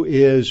who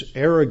is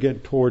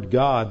arrogant toward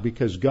God,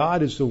 because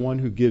God is the one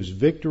who gives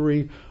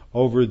victory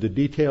over the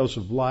details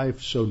of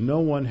life, so no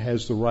one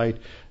has the right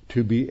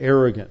to be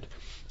arrogant.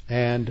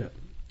 And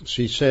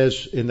she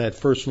says in that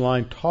first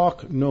line,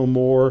 talk no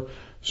more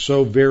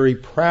so very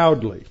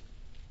proudly.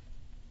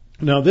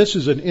 Now, this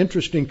is an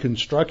interesting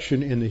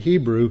construction in the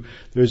Hebrew.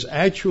 There's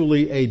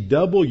actually a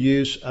double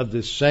use of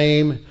the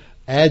same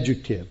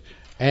adjective.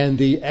 And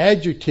the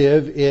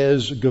adjective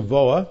is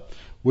gavoa,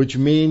 which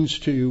means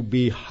to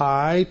be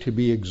high, to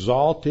be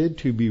exalted,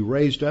 to be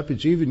raised up.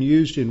 It's even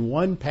used in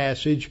one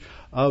passage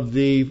of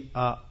the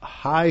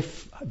high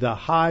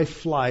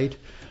flight,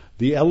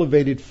 the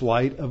elevated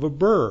flight of a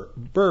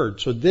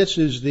bird. So this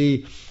is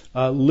the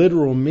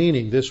literal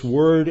meaning. This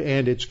word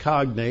and its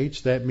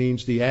cognates, that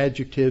means the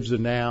adjectives, the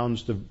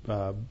nouns,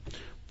 the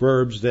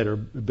verbs that are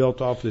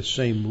built off the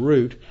same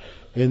root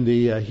in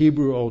the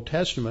Hebrew Old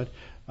Testament,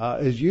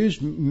 is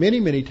used many,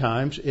 many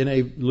times in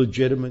a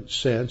legitimate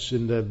sense,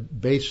 in the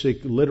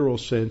basic literal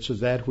sense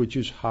of that which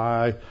is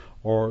high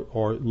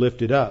or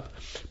lifted up.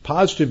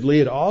 Positively,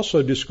 it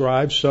also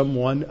describes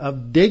someone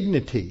of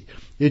dignity.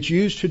 It's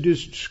used to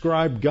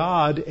describe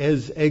God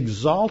as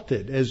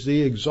exalted, as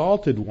the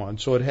exalted one.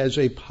 So it has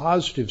a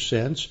positive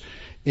sense.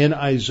 In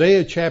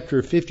Isaiah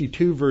chapter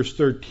 52, verse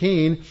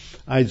 13,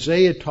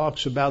 Isaiah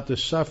talks about the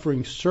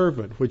suffering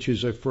servant, which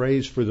is a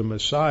phrase for the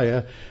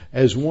Messiah,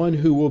 as one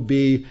who will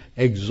be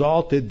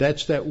exalted.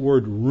 That's that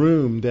word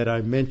room that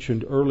I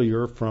mentioned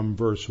earlier from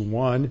verse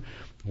 1,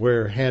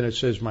 where Hannah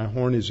says, my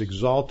horn is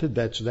exalted.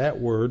 That's that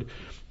word.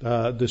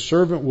 The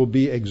servant will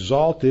be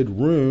exalted,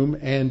 room,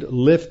 and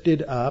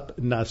lifted up,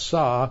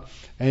 nasa,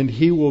 and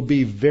he will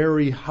be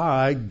very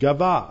high,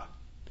 gava.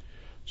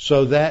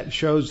 So that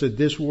shows that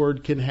this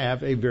word can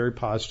have a very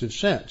positive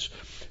sense.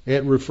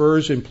 It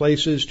refers in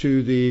places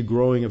to the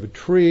growing of a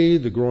tree,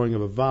 the growing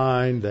of a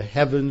vine, the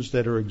heavens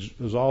that are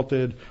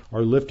exalted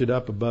or lifted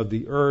up above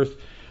the earth.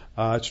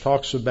 It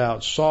talks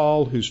about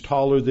Saul, who's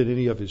taller than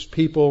any of his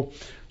people.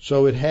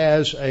 So it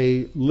has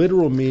a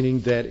literal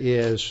meaning that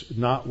is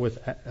not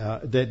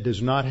that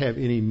does not have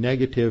any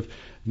negative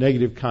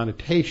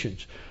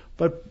connotations.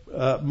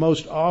 But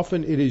most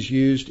often it is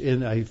used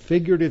in a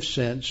figurative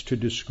sense to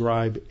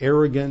describe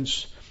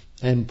arrogance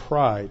and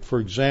pride. For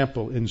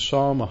example, in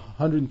Psalm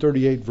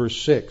 138,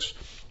 verse 6,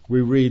 we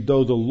read,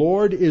 though the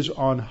Lord is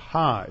on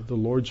high, the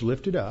Lord's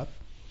lifted up,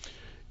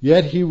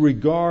 yet he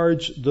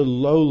regards the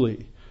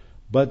lowly,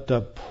 but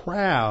the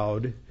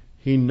proud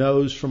he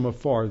knows from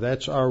afar.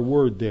 That's our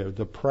word there,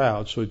 the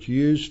proud. So it's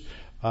used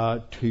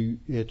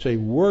it's a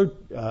word,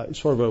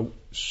 sort of a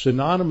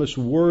synonymous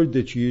word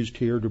that's used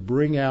here to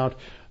bring out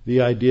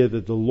the idea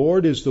that the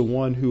Lord is the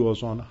one who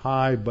is on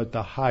high, but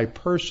the high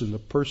person, the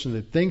person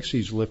that thinks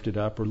he's lifted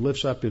up or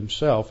lifts up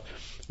himself,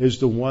 is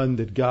the one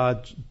that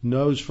God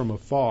knows from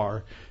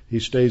afar.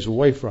 He stays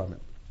away from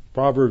it.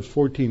 Proverbs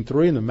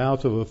 14:3, in the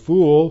mouth of a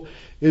fool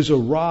is a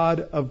rod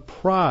of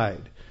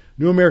pride.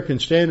 New American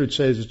Standard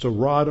says it's a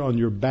rod on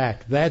your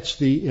back. That's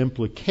the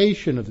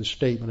implication of the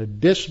statement, a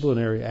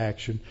disciplinary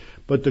action.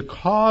 But the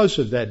cause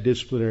of that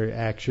disciplinary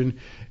action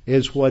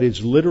is what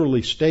is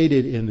literally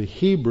stated in the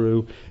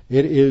Hebrew.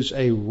 It is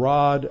a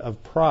rod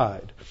of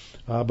pride.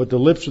 But the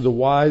lips of the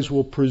wise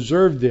will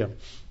preserve them.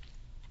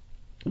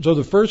 So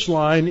the first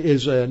line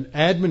is an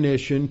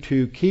admonition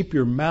to keep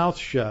your mouth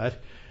shut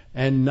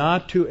and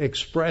not to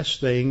express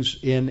things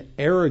in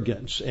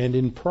arrogance and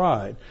in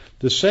pride.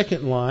 The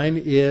second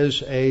line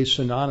is a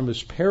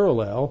synonymous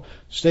parallel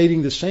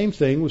stating the same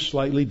thing with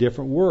slightly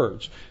different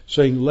words,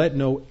 saying, let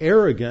no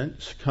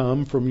arrogance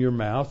come from your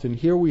mouth. And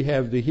here we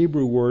have the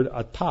Hebrew word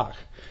atak,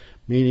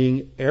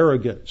 meaning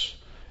arrogance.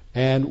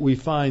 And we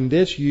find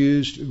this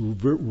used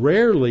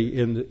rarely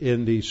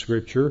in the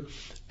Scripture,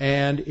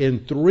 and in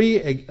three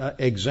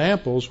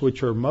examples,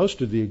 which are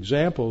most of the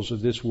examples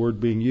of this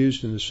word being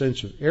used in the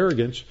sense of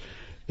arrogance,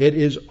 it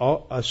is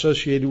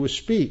associated with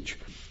speech.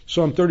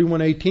 Psalm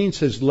 31:18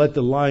 says, let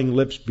the lying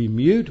lips be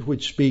mute,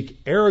 which speak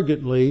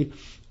arrogantly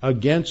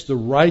against the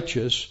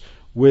righteous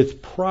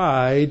with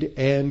pride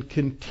and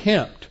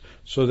contempt.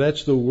 So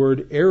that's the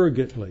word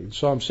arrogantly.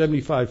 Psalm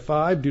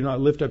 75:5, do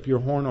not lift up your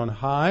horn on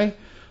high.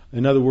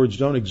 In other words,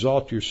 don't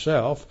exalt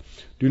yourself.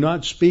 Do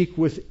not speak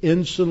with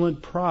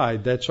insolent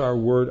pride. That's our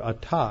word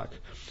atak.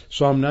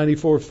 Psalm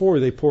 94:4,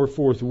 they pour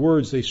forth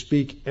words. They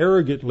speak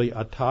arrogantly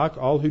atak.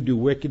 All who do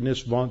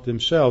wickedness vaunt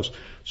themselves.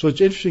 So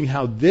it's interesting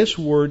how this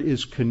word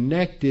is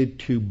connected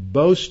to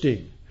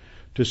boasting,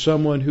 to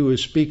someone who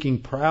is speaking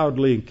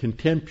proudly and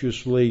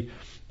contemptuously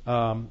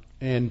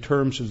in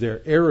terms of their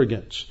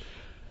arrogance.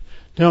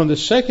 Now, in the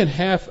second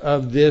half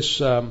of this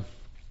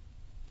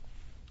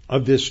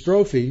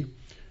strophe,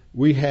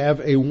 we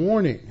have a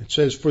warning. It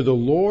says, for the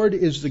Lord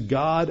is the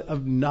God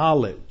of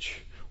knowledge.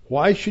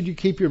 Why should you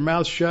keep your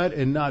mouth shut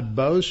and not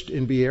boast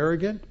and be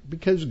arrogant?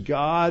 Because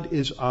God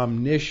is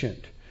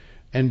omniscient,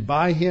 and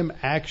by Him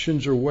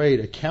actions are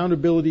weighed.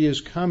 Accountability is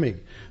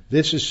coming.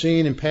 This is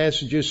seen in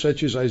passages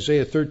such as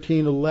Isaiah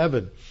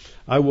 13:11.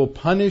 I will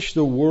punish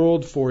the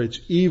world for its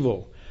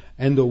evil,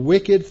 and the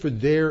wicked for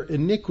their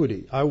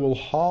iniquity. I will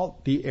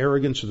halt the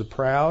arrogance of the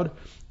proud,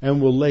 and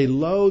will lay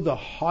low the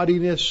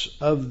haughtiness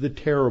of the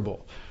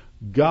terrible.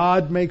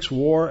 God makes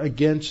war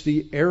against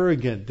the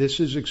arrogant. This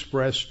is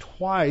expressed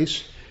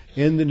twice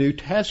in the New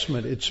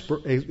Testament.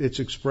 It's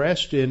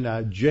expressed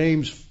in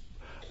James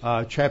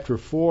chapter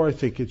 4. I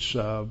think it's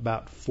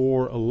about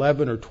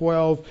 4:11 or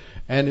 12,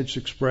 and it's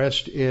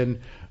expressed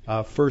in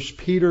 1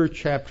 Peter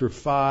chapter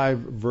 5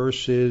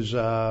 verses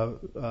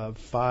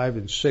 5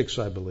 and 6,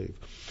 I believe.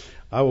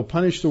 I will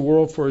punish the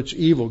world for its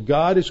evil.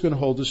 God is going to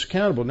hold us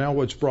accountable. Now,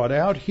 what's brought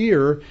out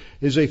here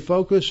is a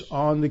focus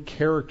on the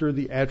character,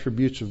 the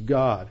attributes of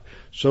God.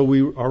 So we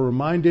are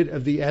reminded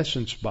of the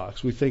essence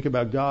box. We think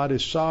about God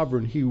as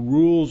sovereign. He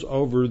rules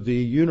over the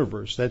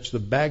universe. That's the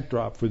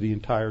backdrop for the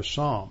entire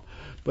psalm.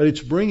 But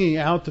it's bringing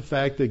out the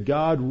fact that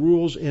God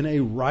rules in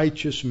a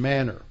righteous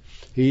manner.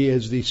 He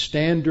is the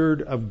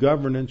standard of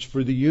governance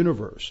for the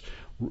universe.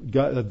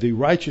 God, the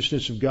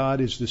righteousness of God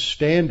is the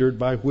standard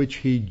by which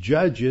He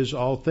judges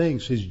all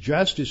things. His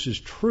justice is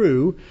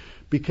true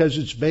because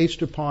it's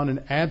based upon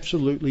an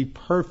absolutely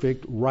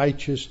perfect,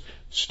 righteous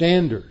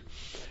standard.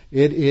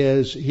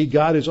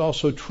 God is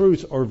also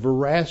truth or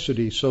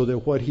veracity, so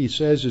that what He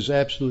says is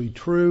absolutely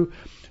true,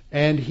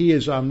 and He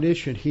is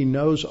omniscient. He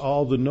knows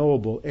all the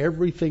knowable,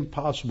 everything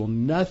possible.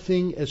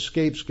 Nothing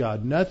escapes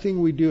God.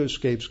 Nothing we do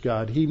escapes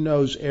God. He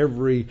knows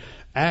every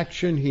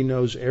action. He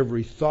knows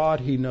every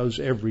thought. He knows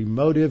every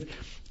motive.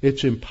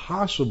 It's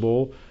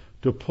impossible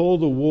to pull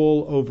the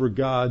wool over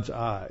God's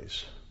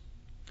eyes.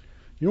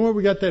 You know where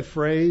we got that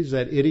phrase,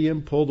 that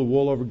idiom, pull the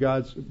wool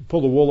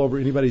over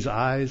anybody's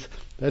eyes?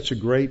 That's a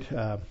great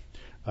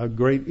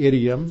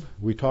idiom.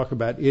 We talk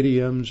about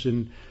idioms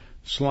and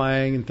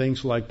slang and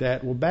things like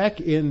that. Well, back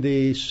in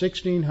the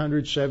 1600s,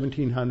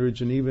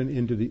 1700s, and even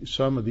into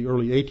some of the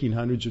early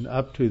 1800s and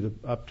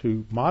up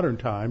to modern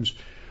times,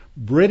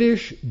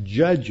 British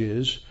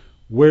judges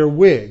wear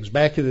wigs.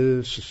 Back in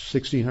the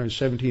 1600s,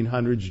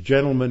 1700s,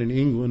 gentlemen in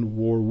England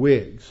wore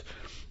wigs,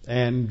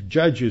 and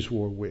judges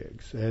wore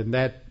wigs. And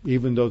that,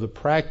 even though the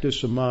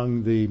practice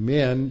among the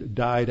men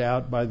died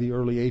out by the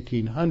early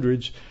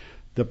 1800s,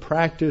 the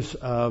practice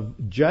of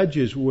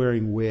judges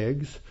wearing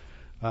wigs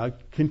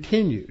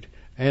continued.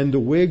 And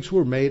the wigs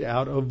were made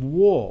out of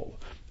wool.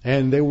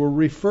 And they were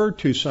referred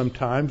to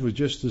sometimes with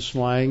just the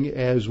slang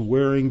as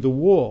wearing the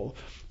wool.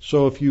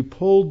 So if you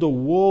pulled the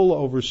wool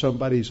over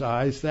somebody's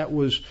eyes, that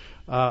was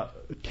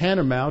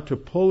tantamount to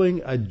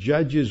pulling a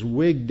judge's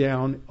wig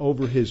down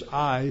over his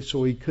eyes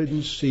so he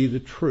couldn't see the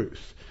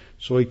truth,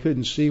 so he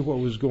couldn't see what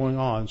was going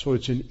on. So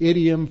it's an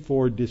idiom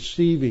for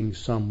deceiving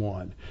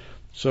someone.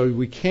 So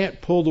we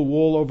can't pull the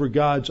wool over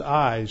God's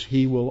eyes.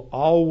 He will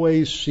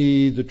always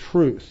see the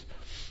truth.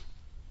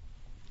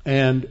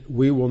 And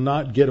we will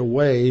not get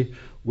away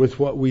with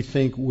what we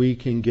think we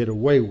can get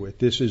away with.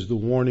 This is the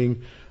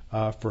warning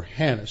for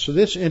Hannah. So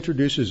this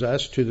introduces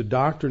us to the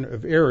doctrine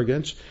of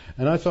arrogance,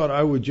 and I thought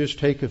I would just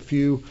take a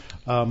few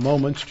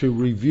moments to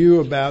review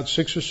about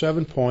 6 or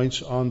 7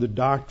 points on the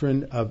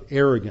doctrine of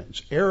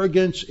arrogance.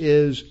 Arrogance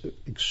is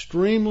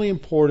extremely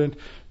important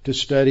to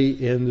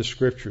study in the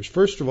Scriptures.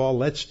 First of all,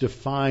 let's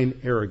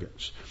define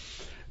arrogance.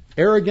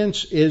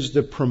 Arrogance is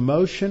the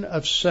promotion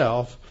of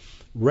self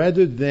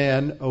rather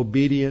than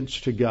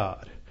obedience to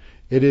God.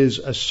 It is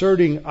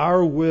asserting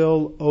our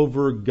will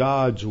over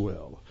God's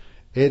will.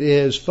 It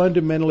is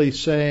fundamentally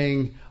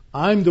saying,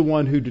 I'm the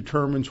one who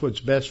determines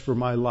what's best for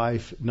my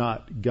life,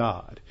 not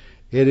God.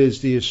 It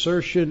is the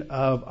assertion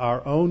of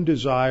our own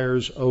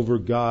desires over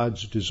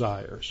God's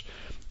desires.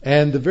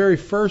 And the very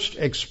first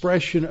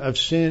expression of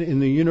sin in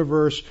the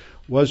universe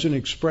was an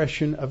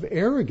expression of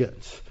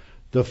arrogance.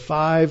 The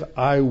 5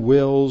 I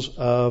wills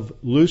of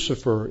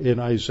Lucifer in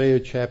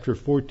Isaiah chapter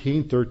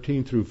 14,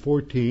 13 through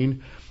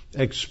 14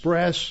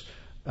 express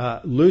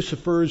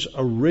Lucifer's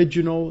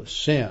original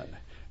sin.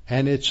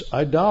 And it's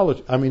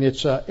idolatry.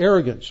 It's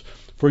arrogance.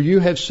 For you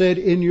have said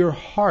in your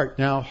heart.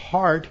 Now,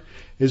 heart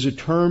is a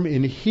term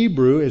in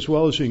Hebrew as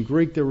well as in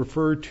Greek that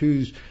refer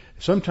to,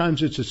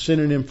 sometimes it's a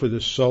synonym for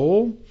the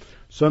soul.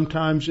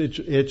 Sometimes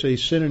it's a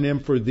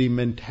synonym for the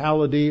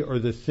mentality or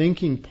the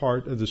thinking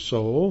part of the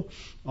soul.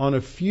 On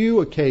a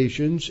few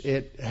occasions,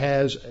 it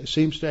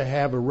seems to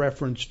have a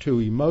reference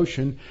to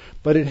emotion,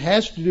 but it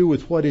has to do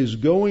with what is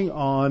going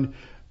on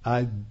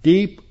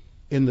deep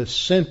in the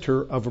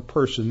center of a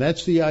person.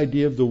 That's the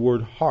idea of the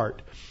word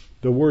heart.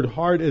 The word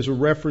heart is a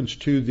reference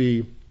to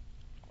the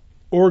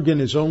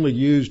organ is only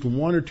used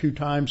 1 or 2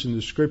 times in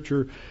the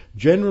Scripture.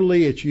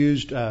 Generally, it's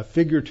used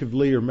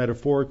figuratively or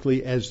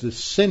metaphorically as the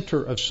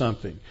center of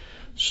something.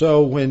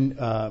 So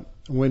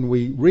when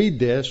we read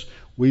this,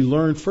 we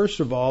learn, first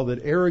of all,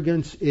 that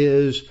arrogance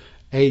is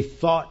a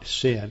thought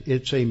sin.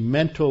 It's a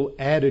mental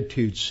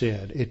attitude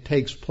sin. It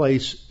takes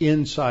place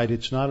inside.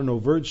 It's not an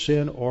overt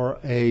sin or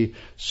a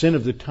sin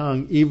of the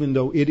tongue, even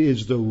though it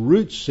is the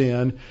root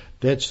sin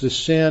that's the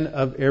sin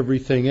of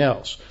everything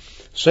else.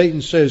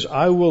 Satan says,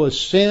 I will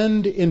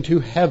ascend into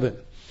heaven.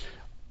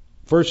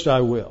 First,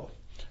 I will.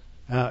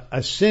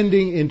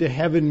 Ascending into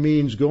heaven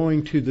means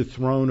going to the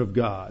throne of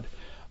God.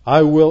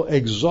 I will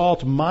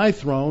exalt my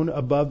throne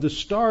above the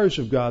stars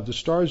of God. The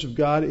stars of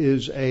God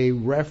is a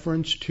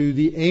reference to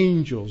the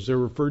angels. They're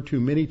referred to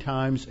many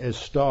times as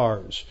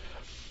stars.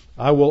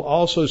 I will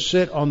also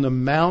sit on the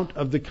mount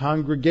of the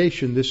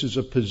congregation. This is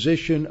a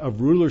position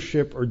of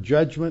rulership or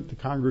judgment. The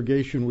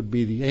congregation would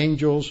be the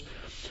angels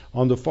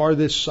on the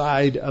farthest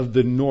side of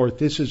the north.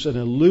 This is an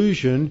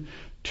allusion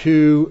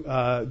to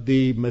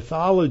the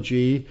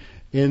mythology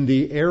in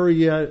the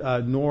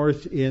area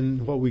north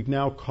in what we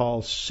now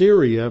call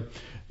Syria.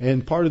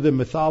 And part of the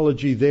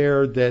mythology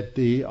there that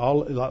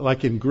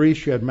like in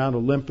Greece, you had Mount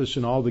Olympus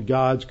and all the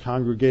gods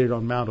congregated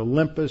on Mount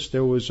Olympus.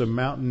 There was a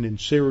mountain in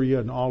Syria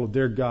and all of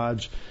their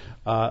gods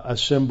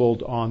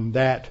assembled on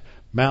that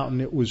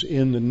mountain. It was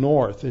in the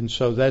north. And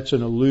so that's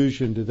an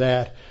allusion to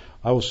that.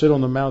 I will sit on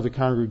the mount of the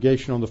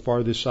congregation on the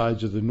farthest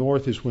sides of the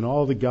north is when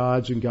all the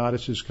gods and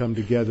goddesses come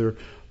together.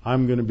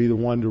 I'm going to be the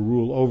one to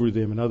rule over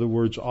them. In other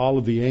words, all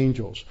of the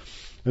angels.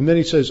 And then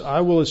he says,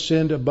 I will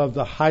ascend above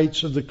the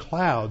heights of the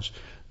clouds.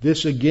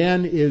 This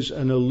again is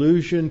an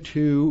allusion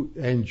to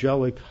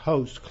angelic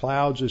hosts.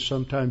 Clouds is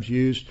sometimes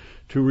used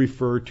to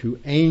refer to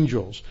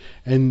angels.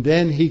 And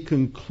then he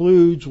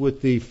concludes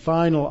with the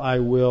final I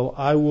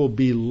will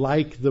be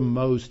like the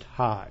Most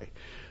High.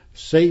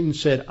 Satan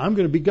said, I'm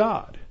going to be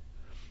God.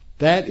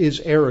 That is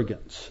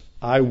arrogance.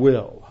 I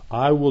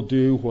will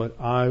do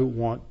what I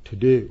want to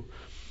do.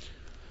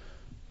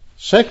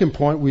 Second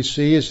point we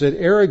see is that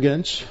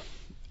arrogance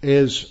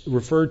is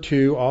referred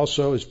to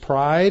also as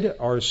pride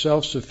or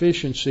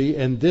self-sufficiency,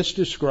 and this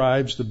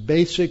describes the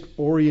basic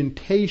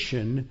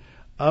orientation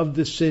of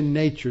the sin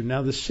nature.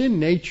 Now, the sin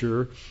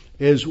nature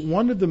is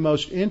one of the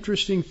most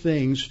interesting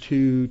things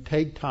to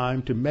take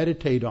time to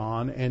meditate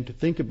on and to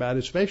think about,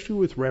 especially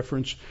with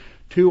reference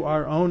to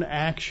our own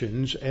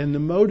actions and the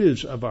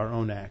motives of our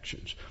own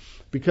actions.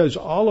 Because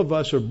all of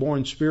us are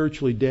born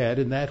spiritually dead,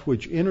 and that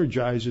which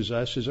energizes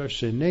us is our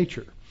sin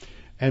nature.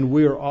 And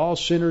we are all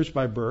sinners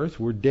by birth.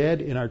 We're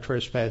dead in our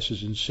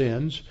trespasses and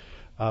sins,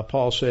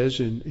 Paul says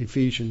in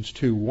Ephesians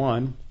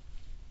 2:1.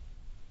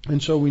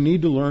 And so we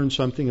need to learn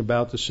something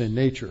about the sin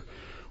nature.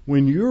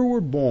 When you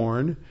were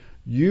born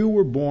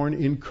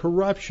in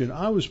corruption.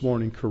 I was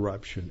born in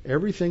corruption.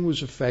 Everything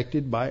was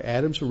affected by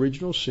Adam's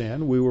original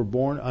sin. We were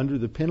born under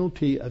the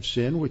penalty of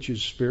sin, which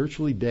is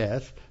spiritual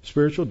death.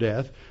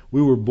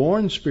 We were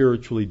born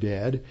spiritually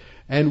dead,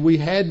 and we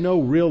had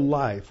no real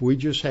life. We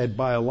just had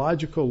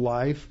biological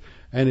life,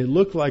 and it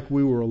looked like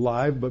we were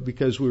alive, but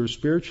because we were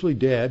spiritually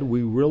dead,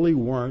 we really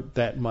weren't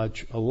that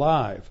much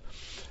alive.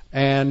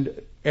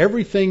 And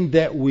everything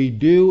that we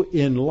do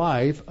in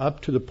life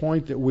up to the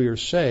point that we are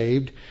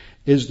saved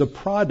is the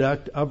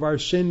product of our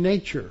sin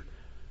nature.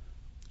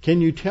 Can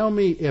you tell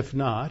me, if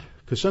not,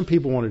 because some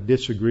people want to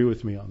disagree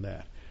with me on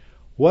that,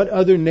 what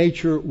other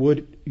nature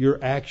would your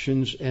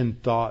actions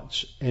and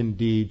thoughts and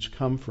deeds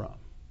come from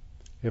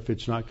if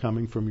it's not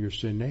coming from your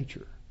sin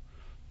nature?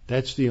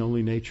 That's the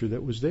only nature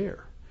that was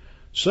there.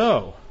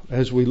 So,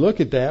 as we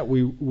look at that,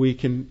 we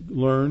can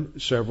learn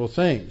several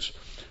things.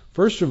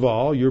 First of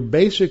all, your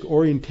basic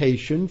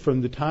orientation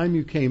from the time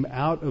you came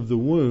out of the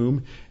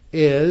womb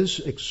is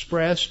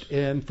expressed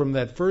from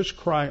that first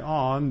cry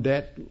on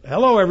that,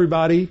 hello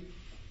everybody,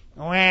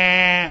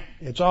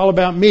 it's all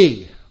about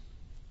me.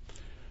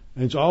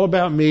 It's all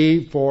about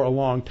me for a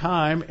long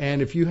time,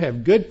 and if you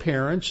have good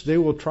parents, they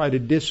will try to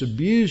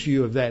disabuse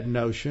you of that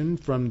notion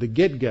from the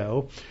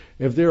get-go.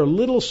 If they're a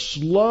little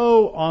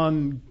slow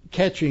on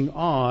catching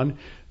on,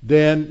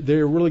 then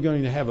they're really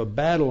going to have a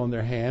battle on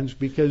their hands,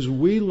 because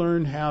we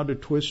learn how to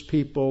twist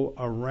people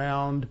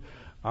around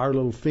our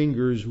little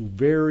fingers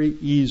very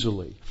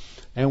easily.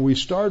 And we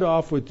start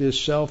off with this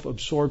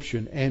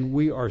self-absorption, and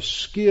we are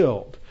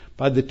skilled.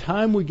 By the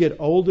time we get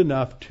old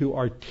enough to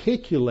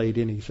articulate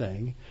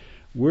anything,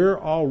 we're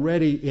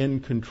already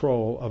in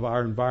control of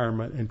our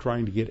environment and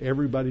trying to get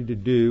everybody to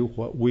do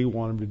what we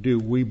want them to do.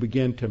 We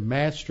begin to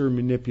master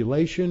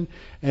manipulation,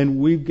 and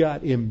we've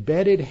got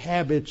embedded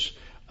habits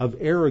of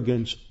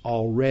arrogance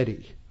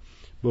already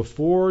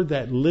before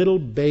that little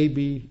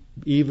baby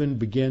even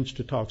begins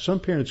to talk. Some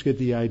parents get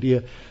the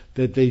idea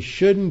that they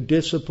shouldn't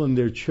discipline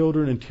their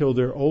children until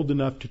they're old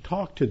enough to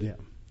talk to them.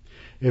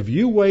 If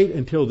you wait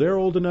until they're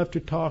old enough to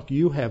talk,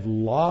 you have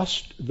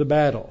lost the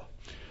battle.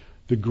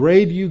 The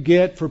grade you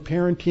get for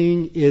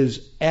parenting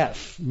is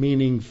F,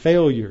 meaning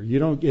failure.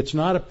 It's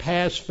not a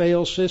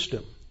pass-fail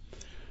system.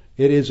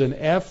 It is an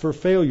F for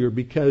failure,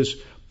 because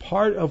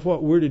part of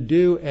what we're to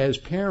do as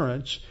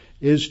parents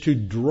is to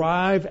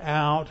drive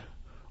out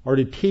or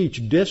to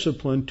teach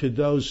discipline to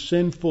those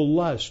sinful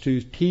lusts,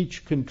 to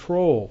teach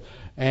control.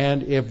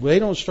 And if they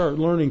don't start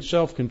learning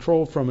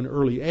self-control from an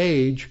early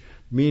age,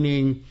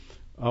 meaning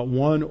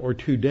 1 or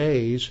 2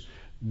 days,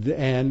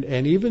 and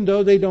even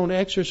though they don't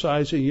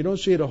exercise it, you don't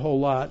see it a whole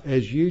lot,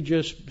 as you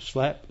just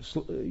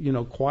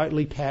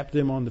quietly tap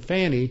them on the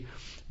fanny,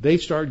 they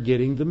start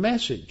getting the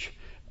message,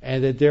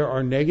 and that there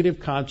are negative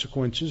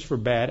consequences for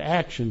bad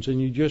actions,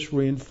 and you just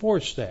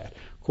reinforce that.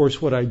 Of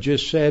course, what I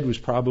just said was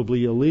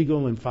probably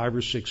illegal in 5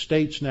 or 6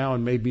 states now,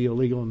 and may be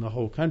illegal in the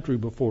whole country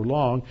before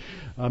long.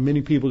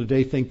 Many people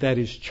today think that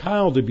is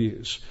child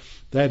abuse.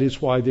 That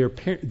is why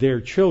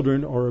their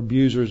children are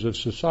abusers of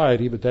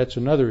society, but that's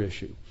another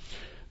issue.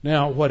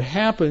 Now, what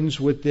happens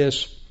with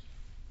this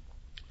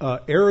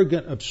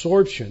arrogant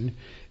absorption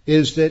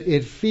is that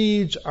it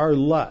feeds our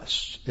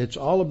lusts. It's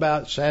all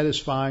about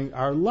satisfying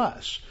our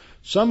lusts.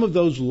 Some of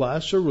those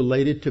lusts are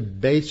related to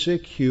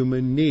basic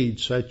human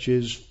needs, such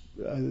as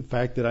the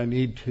fact that I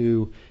need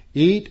to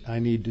eat, I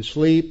need to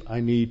sleep,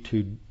 I need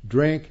to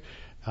drink,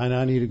 and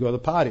I need to go to the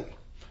potty.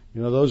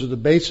 Those are the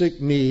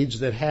basic needs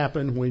that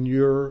happen when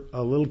you're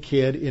a little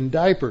kid in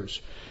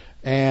diapers.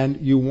 And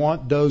you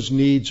want those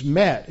needs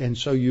met. And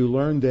so you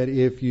learn that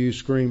if you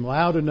scream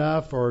loud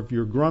enough, or if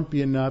you're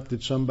grumpy enough,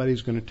 that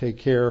somebody's going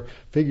to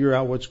figure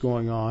out what's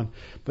going on.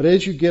 But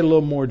as you get a little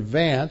more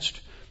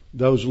advanced,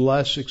 those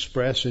lusts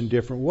express in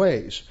different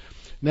ways.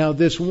 Now,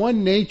 this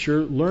one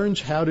nature learns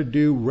how to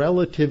do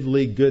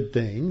relatively good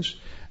things,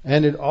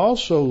 and it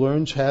also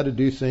learns how to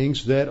do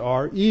things that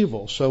are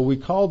evil. So we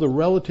call the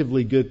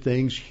relatively good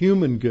things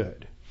human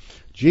good.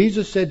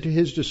 Jesus said to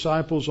his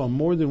disciples on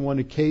more than one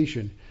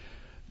occasion,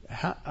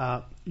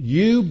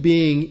 you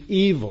being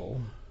evil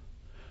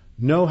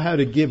know how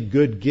to give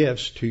good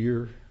gifts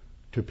to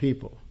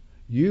people.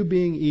 You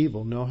being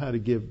evil know how to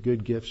give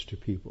good gifts to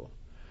people.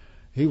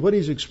 What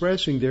he's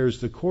expressing there is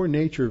the core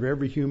nature of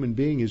every human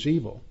being is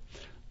evil.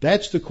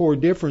 That's the core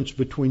difference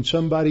between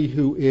somebody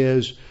who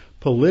is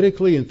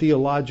politically and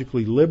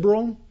theologically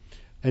liberal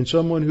and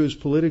someone who is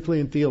politically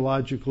and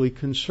theologically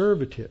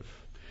conservative.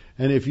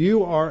 And if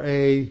you are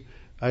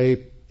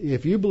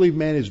if you believe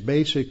man is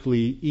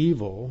basically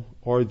evil,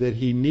 or that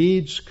he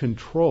needs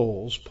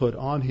controls put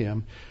on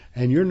him,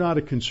 and you're not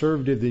a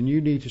conservative, then you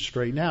need to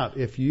straighten out.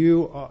 If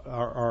you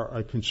are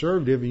a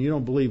conservative and you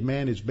don't believe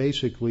man is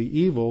basically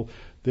evil,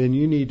 then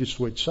you need to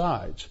switch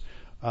sides.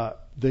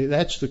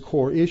 That's the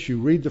core issue.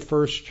 Read the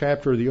first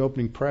chapter of the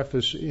opening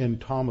preface in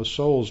Thomas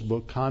Sowell's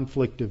book,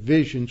 Conflict of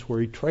Visions,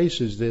 where he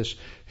traces this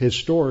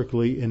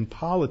historically in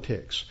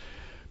politics.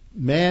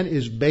 Man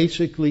is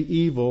basically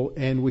evil,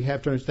 and we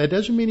have to understand. That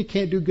doesn't mean he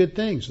can't do good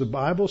things. The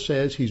Bible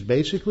says he's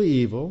basically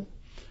evil,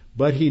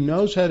 but he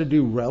knows how to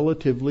do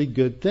relatively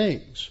good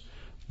things.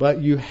 But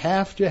you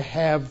have to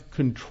have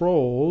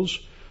controls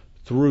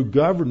through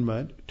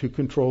government to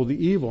control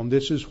the evil, and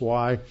this is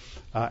why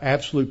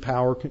absolute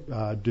power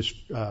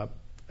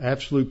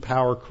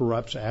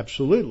corrupts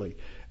absolutely,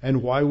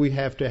 and why we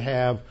have to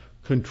have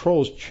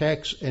controls,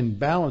 checks, and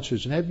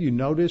balances. And have you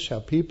noticed how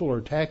people are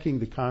attacking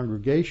the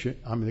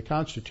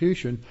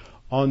Constitution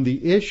on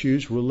the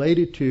issues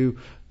related to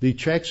the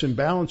checks and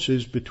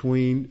balances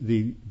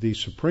between the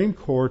Supreme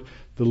Court,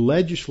 the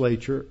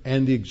legislature,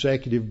 and the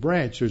executive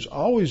branch? There's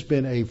always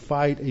been a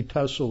fight, a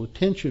tussle, a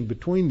tension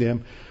between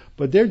them,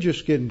 but they're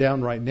just getting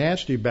downright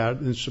nasty about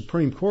it. And the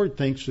Supreme Court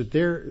thinks that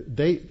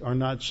they are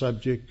not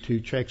subject to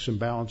checks and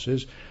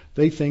balances.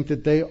 They think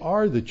that they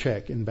are the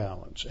check and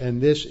balance. And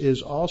this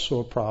is also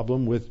a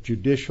problem with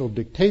judicial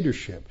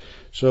dictatorship.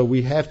 So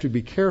we have to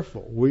be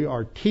careful. We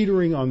are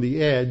teetering on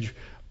the edge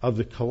of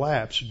the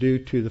collapse due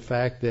to the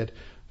fact that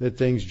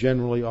things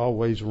generally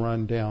always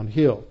run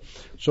downhill.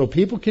 So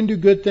people can do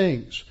good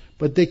things,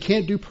 but they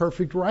can't do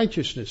perfect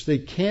righteousness. They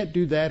can't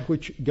do that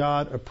which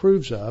God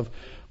approves of.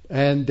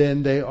 And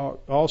then they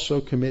also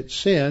commit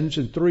sins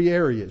in three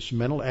areas: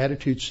 mental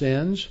attitude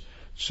sins,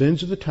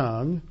 sins of the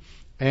tongue,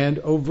 and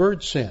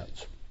overt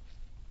sins.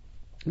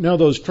 Now,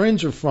 those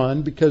trends are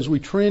fun because we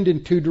trend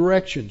in two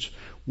directions.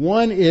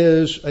 One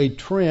is a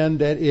trend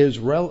that is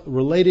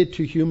related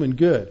to human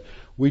good.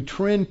 We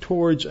trend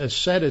towards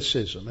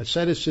asceticism.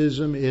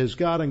 Asceticism is,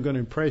 God, I'm going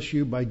to impress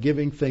you by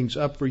giving things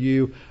up for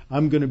you.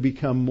 I'm going to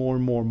become more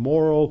and more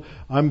moral.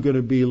 I'm going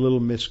to be a little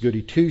Miss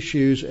Goody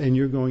Two-Shoes, and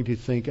you're going to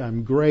think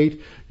I'm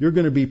great. You're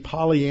going to be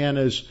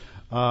Pollyanna's,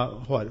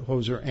 what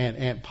was her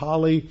Aunt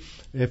Polly.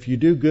 If you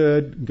do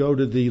good, go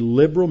to the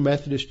liberal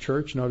Methodist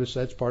church. Notice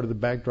that's part of the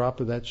backdrop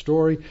of that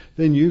story.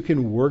 Then you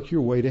can work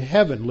your way to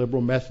heaven.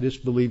 Liberal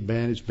Methodists believe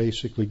man is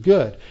basically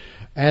good.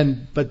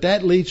 But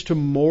that leads to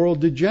moral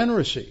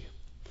degeneracy.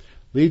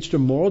 Leads to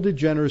moral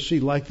degeneracy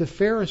like the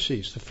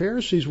Pharisees. The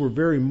Pharisees were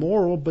very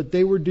moral, but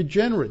they were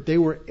degenerate. They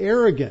were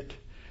arrogant.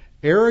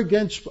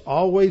 Arrogance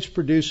always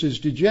produces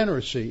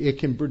degeneracy. It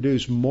can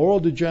produce moral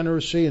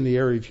degeneracy in the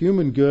area of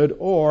human good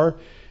or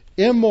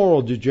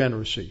immoral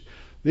degeneracy.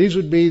 These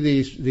would be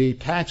the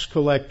tax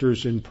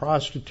collectors and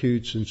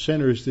prostitutes and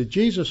sinners that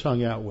Jesus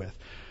hung out with.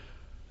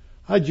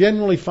 I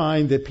generally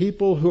find that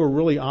people who are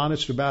really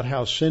honest about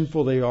how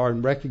sinful they are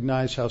and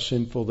recognize how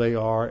sinful they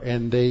are,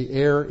 and they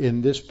err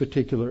in this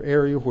particular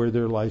area where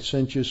they're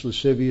licentious,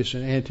 lascivious,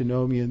 and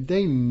antinomian,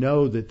 they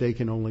know that they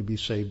can only be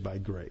saved by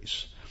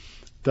grace.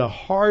 The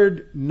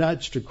hard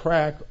nuts to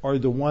crack are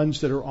the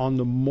ones that are on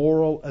the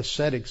moral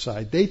ascetic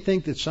side. They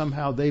think that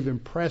somehow they've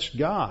impressed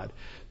God.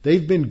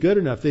 They've been good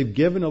enough. They've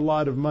given a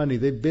lot of money.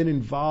 They've been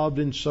involved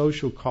in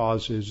social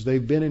causes.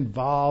 They've been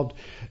involved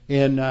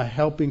in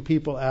helping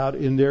people out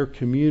in their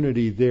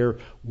community. They're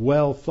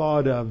well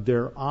thought of.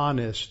 They're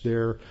honest.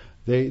 They're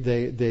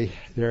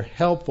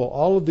helpful.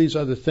 All of these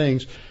other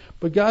things.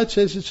 But God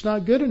says it's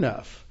not good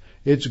enough.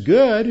 It's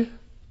good,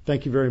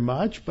 thank you very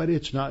much, but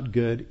it's not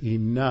good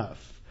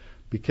enough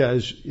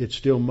because it's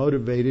still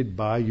motivated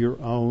by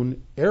your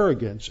own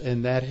arrogance,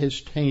 and that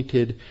has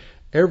tainted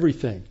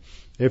everything.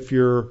 If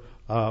you're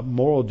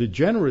moral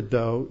degenerate,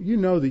 though, you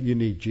know that you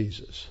need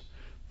Jesus.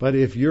 But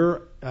if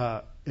you're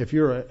an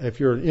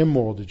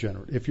immoral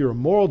degenerate, if you're a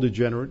moral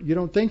degenerate, you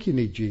don't think you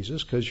need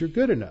Jesus because you're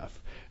good enough.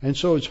 And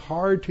so it's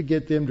hard to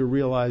get them to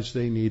realize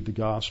they need the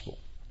gospel.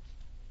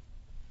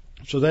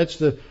 So that's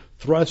the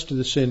thrust of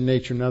the sin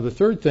nature. Now, the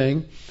third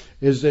thing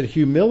is that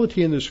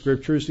humility in the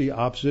Scripture is the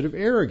opposite of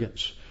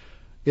arrogance.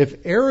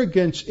 If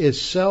arrogance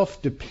is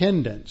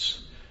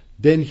self-dependence,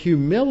 then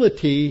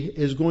humility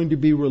is going to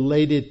be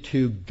related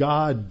to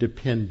God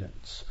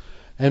dependence.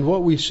 And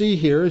what we see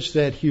here is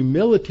that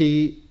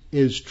humility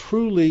is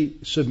truly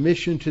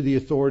submission to the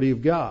authority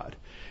of God.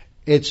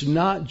 It's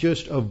not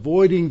just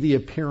avoiding the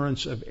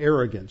appearance of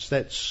arrogance.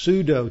 That's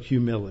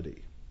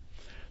pseudo-humility.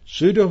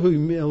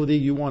 Pseudo-humility,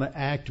 you want to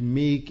act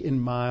meek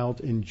and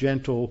mild and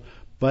gentle,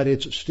 but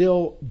it's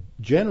still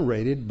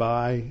generated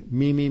by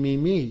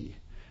me,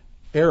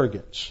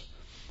 arrogance.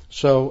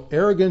 So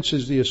arrogance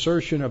is the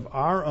assertion of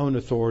our own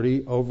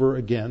authority over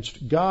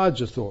against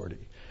God's authority.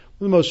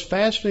 One of the most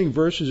fascinating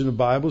verses in the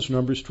Bible is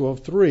Numbers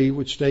 12:3,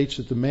 which states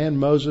that the man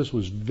Moses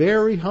was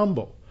very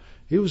humble.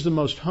 He was the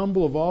most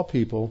humble of all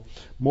people,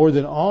 more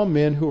than all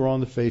men who are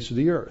on the face of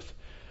the earth.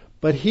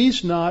 But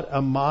he's not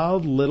a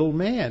mild little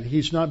man.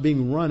 He's not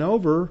being run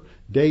over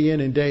day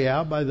in and day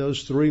out by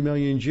those 3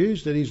 million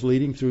Jews that he's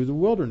leading through the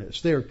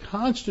wilderness. They are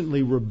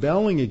constantly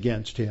rebelling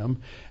against him,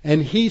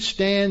 and he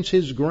stands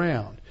his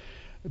ground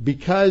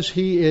because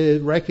he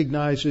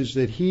recognizes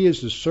that he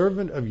is the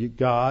servant of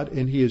God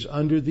and he is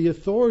under the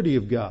authority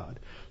of God.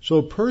 So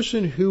a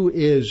person who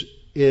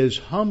is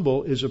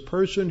humble is a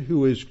person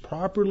who is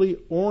properly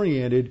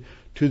oriented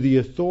to the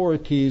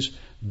authorities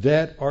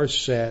that are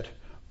set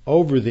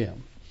over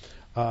them.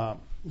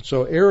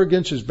 So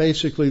arrogance is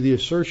basically the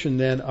assertion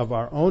then of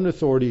our own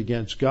authority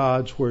against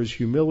God's, whereas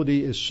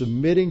humility is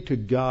submitting to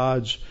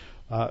God's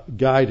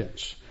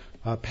guidance.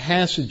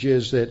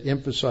 Passages that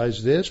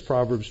emphasize this,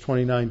 Proverbs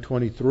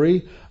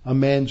 29:23, a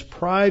man's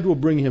pride will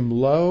bring him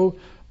low,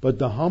 but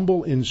the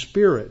humble in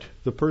spirit,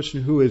 the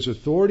person who is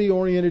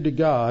authority-oriented to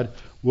God,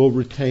 will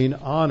retain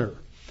honor.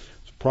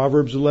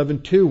 Proverbs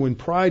 11:2, when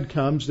pride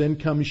comes, then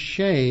comes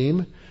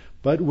shame,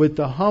 but with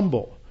the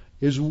humble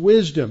is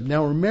wisdom.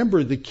 Now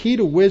remember, the key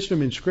to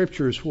wisdom in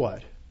Scripture is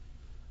what?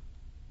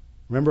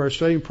 Remember our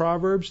study in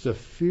Proverbs? The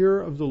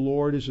fear of the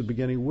Lord is the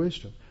beginning of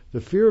wisdom. The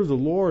fear of the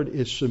Lord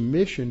is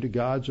submission to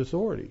God's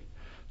authority.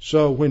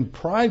 So when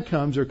pride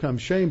comes, there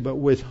comes shame, but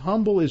with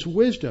humble is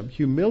wisdom.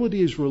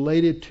 Humility is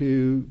related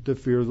to the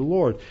fear of the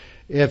Lord.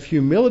 If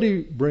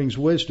humility brings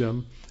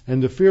wisdom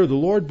and the fear of the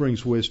Lord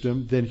brings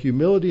wisdom, then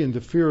humility and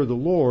the fear of the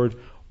Lord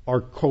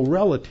are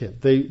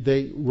correlative.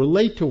 They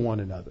relate to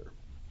one another.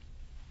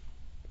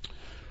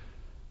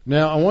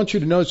 Now, I want you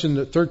to notice in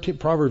the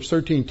Proverbs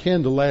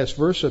 13:10, the last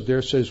verse up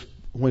there says,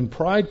 when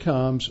pride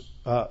comes,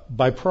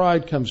 by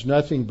pride comes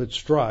nothing but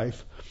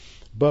strife,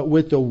 but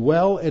with the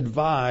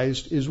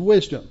well-advised is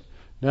wisdom.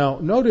 Now,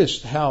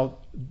 notice how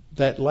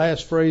that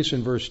last phrase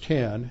in verse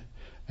 10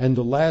 and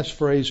the last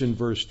phrase in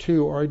verse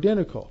 2 are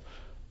identical.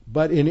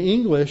 But in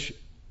English,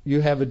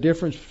 you have a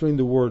difference between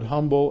the word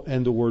humble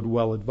and the word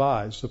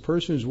well-advised. The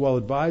person who's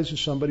well-advised is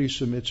somebody who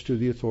submits to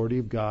the authority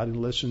of God and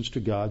listens to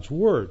God's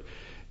word.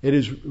 It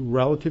is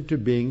relative to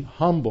being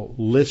humble,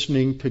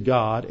 listening to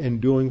God and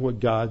doing what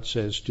God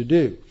says to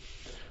do.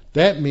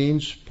 That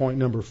means, point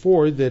number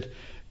 4, that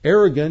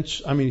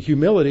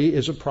humility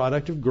is a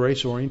product of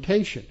grace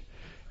orientation.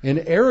 In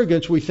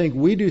arrogance, we think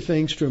we do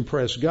things to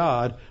impress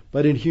God,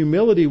 but in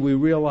humility, we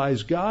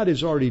realize God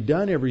has already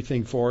done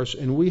everything for us,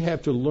 and we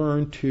have to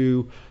learn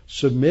to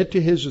submit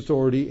to His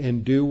authority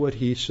and do what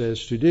He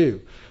says to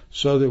do.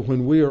 So that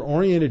when we are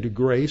oriented to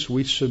grace,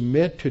 we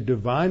submit to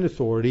divine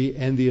authority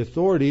and the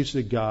authorities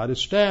that God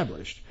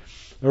established.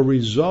 A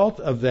result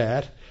of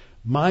that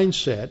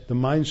mindset, the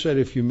mindset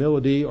of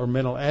humility or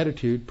mental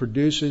attitude,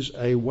 produces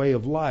a way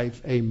of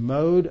life, a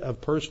mode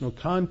of personal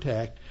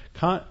conduct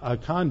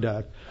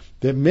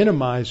that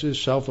minimizes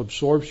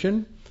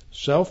self-absorption,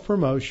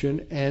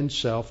 self-promotion, and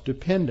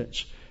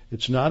self-dependence.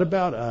 It's not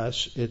about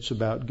us, it's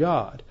about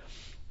God.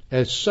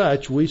 As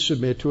such, we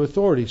submit to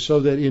authority. So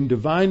that in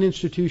divine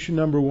institution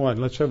number 1,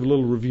 let's have a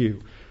little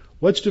review.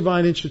 What's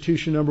divine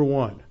institution number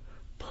 1?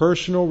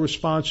 Personal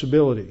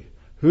responsibility.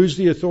 Who's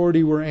the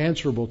authority we're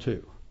answerable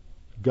to?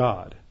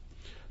 God.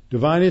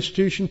 Divine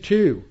institution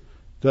 2,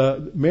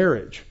 the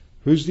marriage.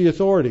 Who's the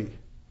authority?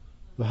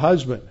 The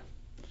husband.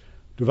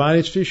 Divine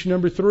institution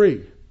number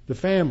 3, the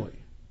family.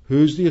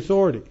 Who's the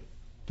authority?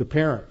 The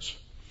parents.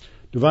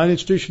 Divine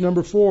institution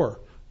number 4,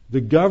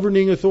 the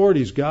governing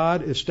authorities.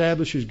 God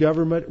establishes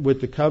government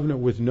with the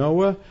covenant with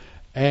Noah,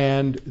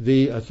 and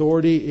the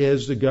authority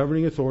is the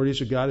governing authorities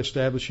that God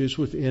establishes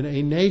within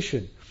a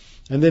nation.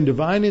 And then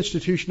divine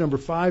institution number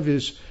 5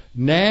 is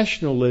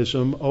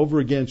nationalism over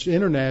against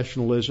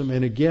internationalism.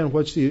 And again,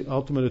 what's the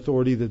ultimate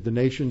authority that the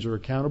nations are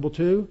accountable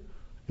to?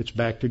 It's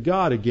back to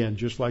God again,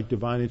 just like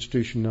divine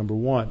institution number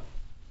 1.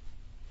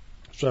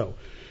 So,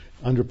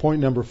 under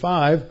point number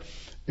 5,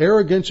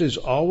 arrogance is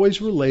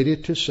always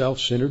related to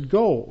self-centered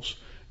goals.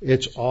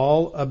 It's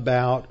all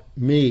about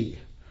me,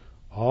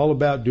 all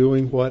about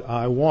doing what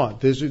I want.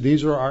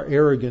 These are our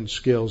arrogance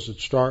skills that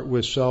start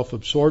with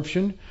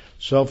self-absorption.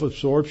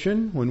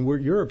 Self-absorption, when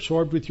you're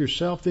absorbed with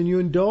yourself, then you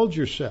indulge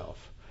yourself.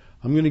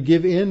 I'm going to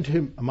give in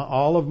to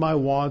all of my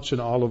wants and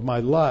all of my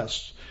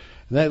lusts.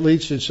 And that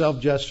leads to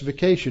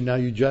self-justification. Now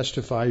you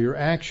justify your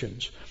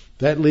actions.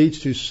 That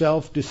leads to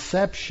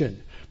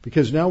self-deception,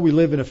 because now we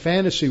live in a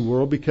fantasy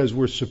world because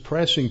we're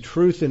suppressing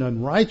truth in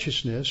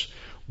unrighteousness.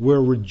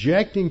 We're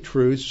rejecting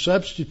truth,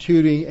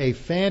 substituting a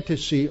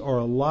fantasy or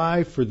a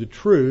lie for the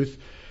truth,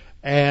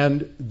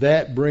 and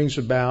that brings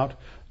about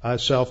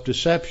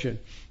self-deception.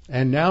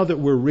 And now that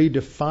we're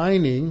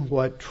redefining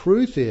what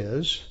truth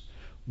is,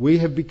 we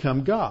have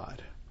become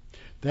God.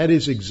 That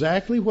is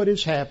exactly what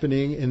is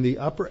happening in the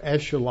upper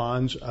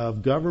echelons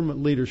of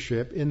government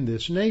leadership in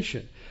this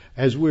nation.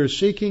 As we're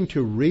seeking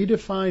to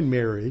redefine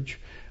marriage,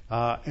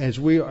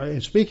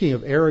 and speaking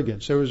of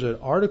arrogance, there was an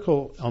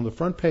article on the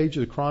front page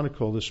of the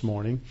Chronicle this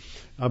morning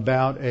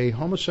about a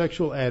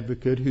homosexual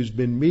advocate who's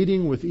been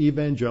meeting with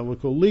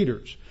evangelical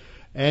leaders.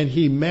 And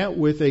he met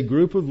with a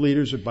group of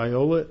leaders at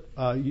Biola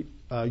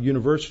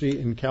University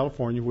in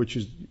California, which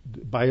is,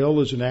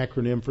 Biola is an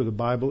acronym for the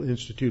Bible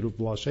Institute of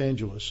Los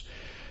Angeles.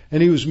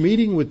 And he was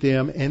meeting with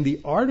them, and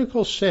the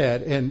article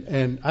said,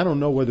 and I don't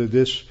know whether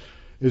this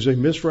is a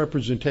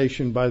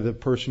misrepresentation by the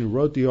person who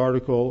wrote the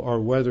article or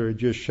whether it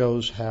just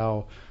shows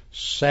how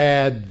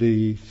sad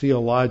the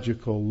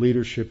theological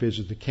leadership is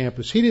at the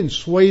campus. He didn't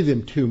sway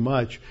them too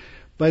much,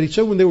 but he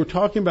said when they were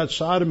talking about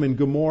Sodom and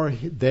Gomorrah,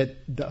 that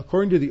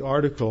according to the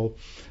article,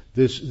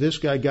 this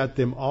guy got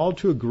them all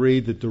to agree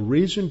that the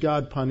reason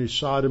God punished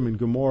Sodom and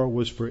Gomorrah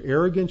was for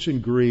arrogance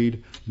and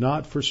greed,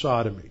 not for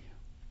sodomy.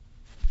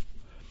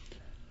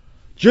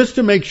 Just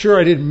to make sure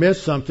I didn't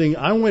miss something,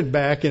 I went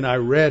back and I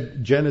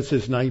read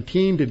Genesis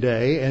 19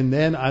 today, and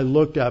then I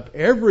looked up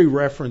every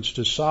reference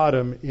to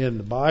Sodom in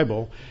the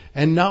Bible,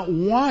 and not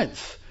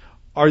once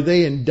are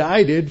they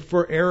indicted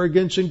for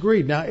arrogance and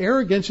greed. Now,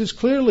 arrogance is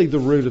clearly the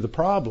root of the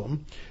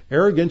problem.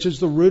 Arrogance is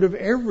the root of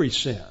every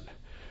sin.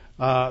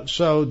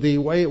 So the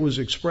way it was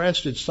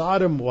expressed at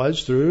Sodom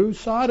was through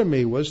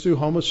sodomy, was through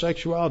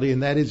homosexuality,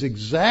 and that is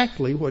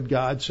exactly what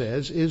God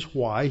says is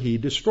why He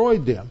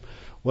destroyed them,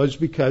 was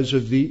because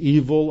of the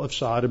evil of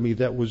sodomy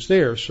that was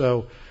there.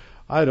 So,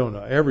 I don't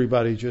know,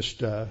 everybody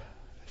just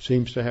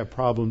seems to have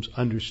problems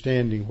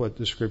understanding what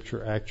the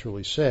Scripture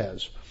actually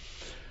says.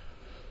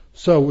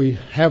 So we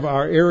have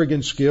our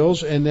arrogant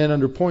skills, and then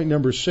under point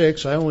number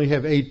 6, I only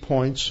have 8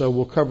 points, so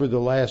we'll cover the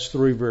last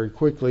 3 very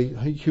quickly.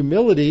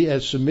 Humility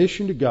as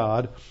submission to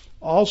God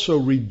also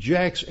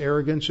rejects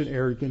arrogance and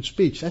arrogant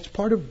speech. That's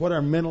part of what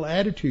our mental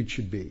attitude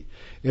should be.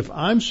 If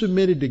I'm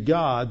submitted to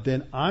God,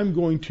 then I'm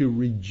going to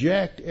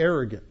reject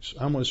arrogance.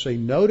 I'm going to say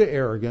no to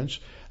arrogance,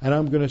 and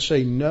I'm going to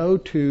say no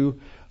to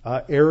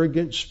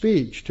arrogant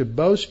speech, to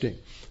boasting.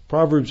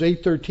 Proverbs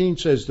 8:13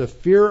 says, the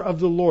fear of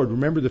the Lord,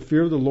 remember the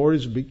fear of the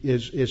Lord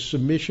is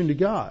submission to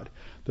God.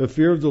 The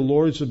fear of the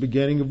Lord is the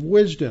beginning of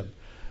wisdom.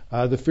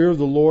 The fear of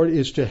the Lord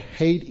is to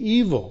hate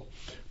evil,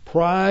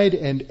 pride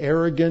and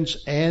arrogance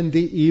and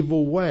the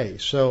evil way.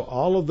 So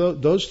all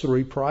of those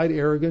three, pride,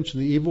 arrogance,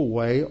 and the evil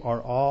way,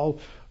 are all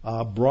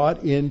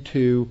brought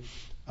into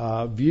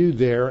view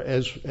there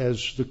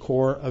as the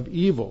core of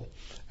evil.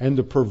 And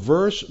the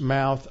perverse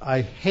mouth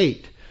I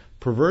hate.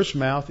 Perverse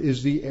mouth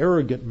is the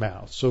arrogant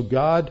mouth. So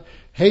God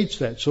hates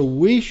that. So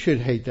we should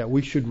hate that.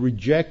 We should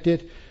reject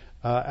it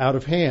out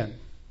of hand.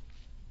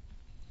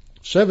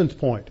 Seventh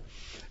point.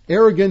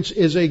 Arrogance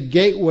is a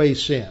gateway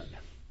sin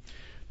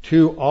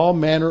to all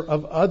manner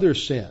of other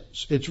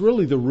sins. It's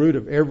really the root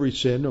of every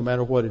sin, no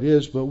matter what it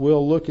is, but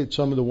we'll look at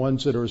some of the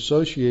ones that are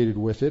associated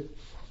with it.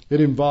 It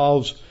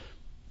involves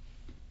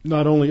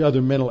not only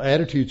other mental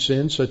attitude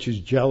sins such as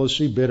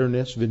jealousy,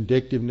 bitterness,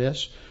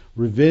 vindictiveness,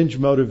 revenge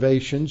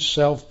motivations,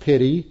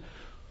 self-pity.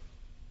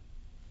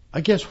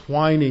 I guess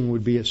whining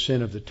would be a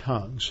sin of the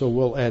tongue, so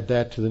we'll add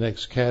that to the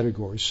next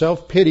category.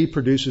 Self-pity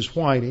produces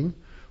whining.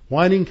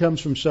 Whining comes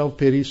from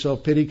self-pity.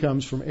 Self-pity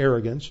comes from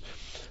arrogance.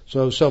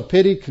 So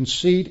self-pity,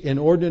 conceit,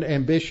 inordinate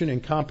ambition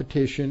and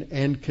competition,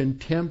 and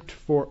contempt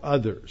for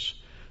others.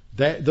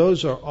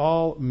 Those are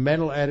all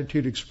mental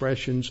attitude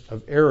expressions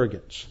of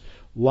arrogance.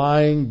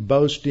 Lying,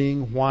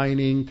 boasting,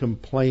 whining,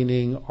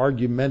 complaining,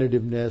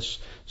 argumentativeness,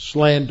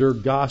 slander,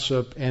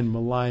 gossip, and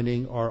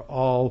maligning are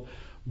all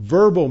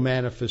verbal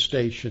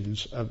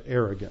manifestations of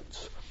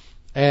arrogance.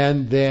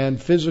 And then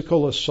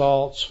physical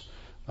assaults,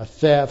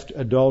 theft,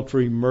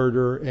 adultery,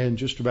 murder, and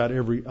just about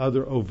every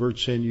other overt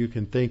sin you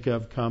can think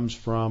of comes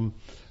from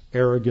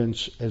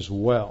arrogance as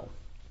well.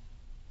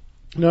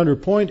 Now, under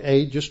point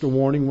 8, just a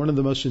warning, one of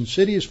the most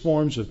insidious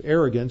forms of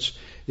arrogance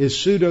is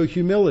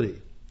pseudo-humility.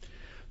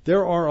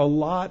 There are a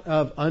lot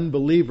of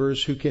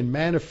unbelievers who can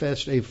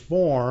manifest a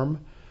form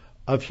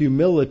of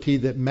humility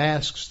that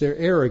masks their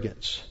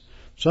arrogance.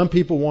 Some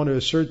people want to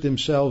assert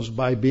themselves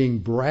by being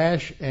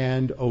brash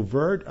and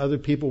overt. Other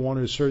people want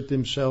to assert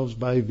themselves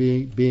by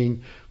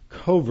being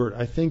covert.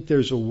 I think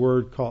there's a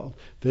word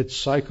that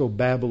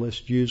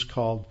psychobabblists use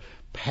called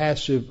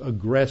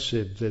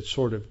passive-aggressive that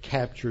sort of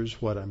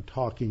captures what I'm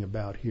talking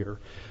about here.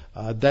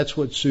 That's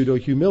what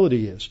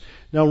pseudo-humility is.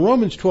 Now,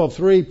 Romans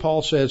 12:3,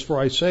 Paul says, "For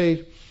I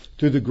say,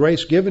 through the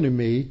grace given to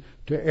me,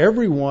 to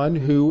everyone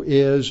who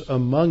is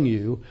among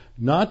you,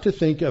 not to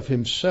think of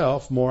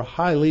himself more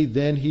highly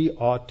than he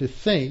ought to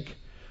think,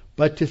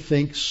 but to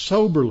think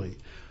soberly."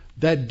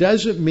 That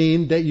doesn't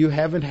mean that you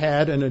haven't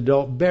had an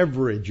adult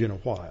beverage in a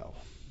while.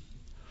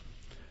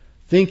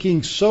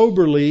 Thinking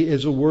soberly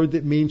is a word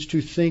that means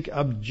to think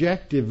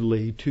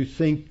objectively, to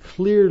think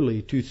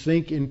clearly, to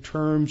think in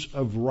terms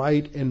of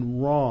right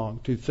and wrong,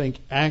 to think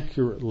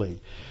accurately.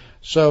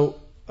 So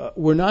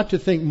we're not to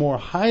think more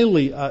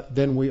highly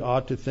than we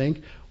ought to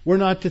think. We're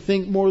not to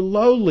think more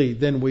lowly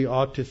than we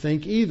ought to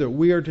think either.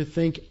 We are to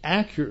think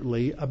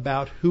accurately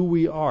about who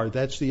we are.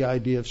 That's the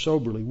idea of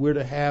soberly. We're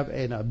to have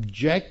an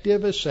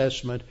objective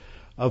assessment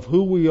of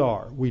who we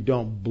are. We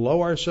don't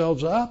blow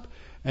ourselves up,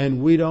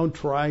 and we don't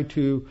try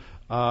to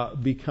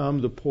become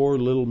the poor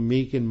little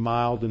meek and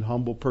mild and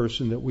humble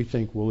person that we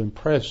think will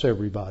impress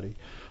everybody.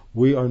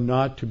 We are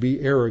not to be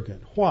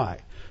arrogant. Why?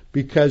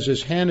 Because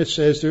as Hannah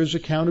says, there's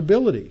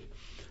accountability.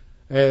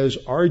 As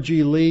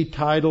R.G. Lee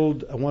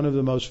titled one of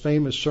the most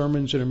famous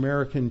sermons in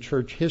American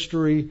church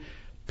history,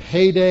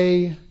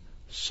 "Payday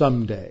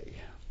Someday."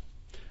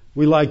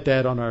 We liked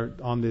that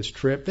on this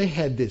trip. They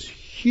had this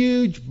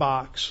huge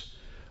box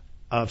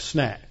of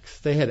snacks.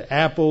 They had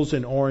apples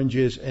and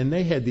oranges, and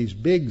they had these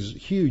big,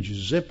 huge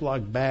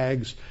Ziploc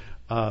bags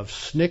of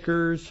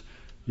Snickers.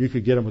 You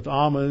could get them with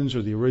almonds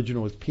or the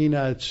original with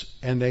peanuts,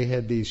 and they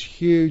had these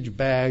huge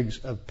bags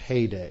of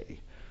Payday.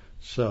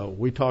 So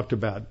we talked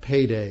about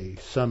payday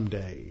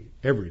someday,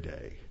 every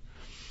day,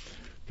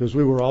 because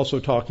we were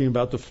also talking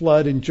about the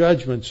flood and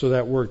judgment, so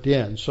that worked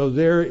in. So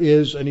there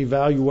is an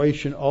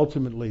evaluation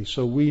ultimately.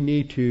 So we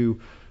need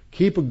to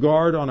keep a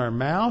guard on our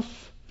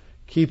mouth,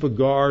 keep a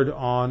guard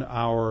on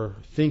our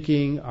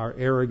thinking, our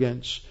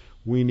arrogance.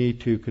 We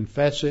need to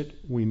confess it.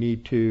 We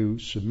need to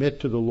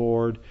submit to the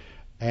Lord,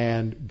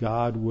 and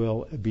God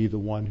will be the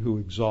one who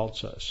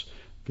exalts us.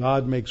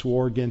 God makes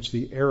war against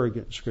the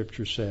arrogant,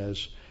 Scripture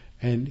says,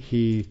 and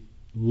He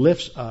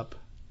lifts up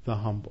the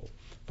humble.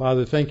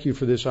 Father, thank you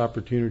for this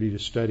opportunity to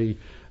study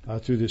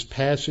through this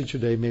passage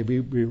today. May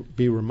we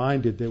be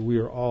reminded that we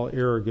are all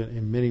arrogant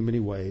in many, many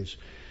ways,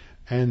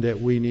 and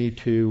that we need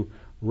to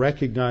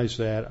recognize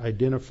that,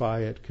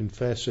 identify it,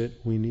 confess it.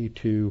 We need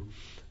to,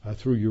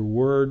 through your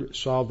word,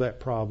 solve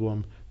that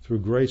problem, through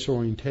grace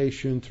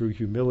orientation, through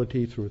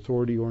humility, through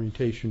authority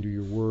orientation to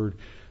your word,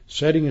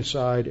 setting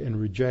aside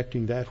and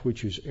rejecting that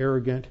which is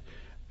arrogant,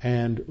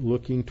 and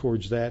looking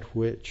towards that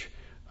which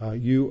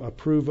you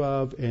approve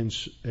of,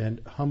 and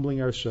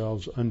humbling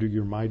ourselves under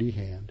your mighty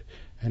hand.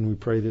 And we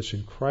pray this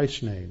in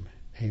Christ's name.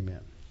 Amen.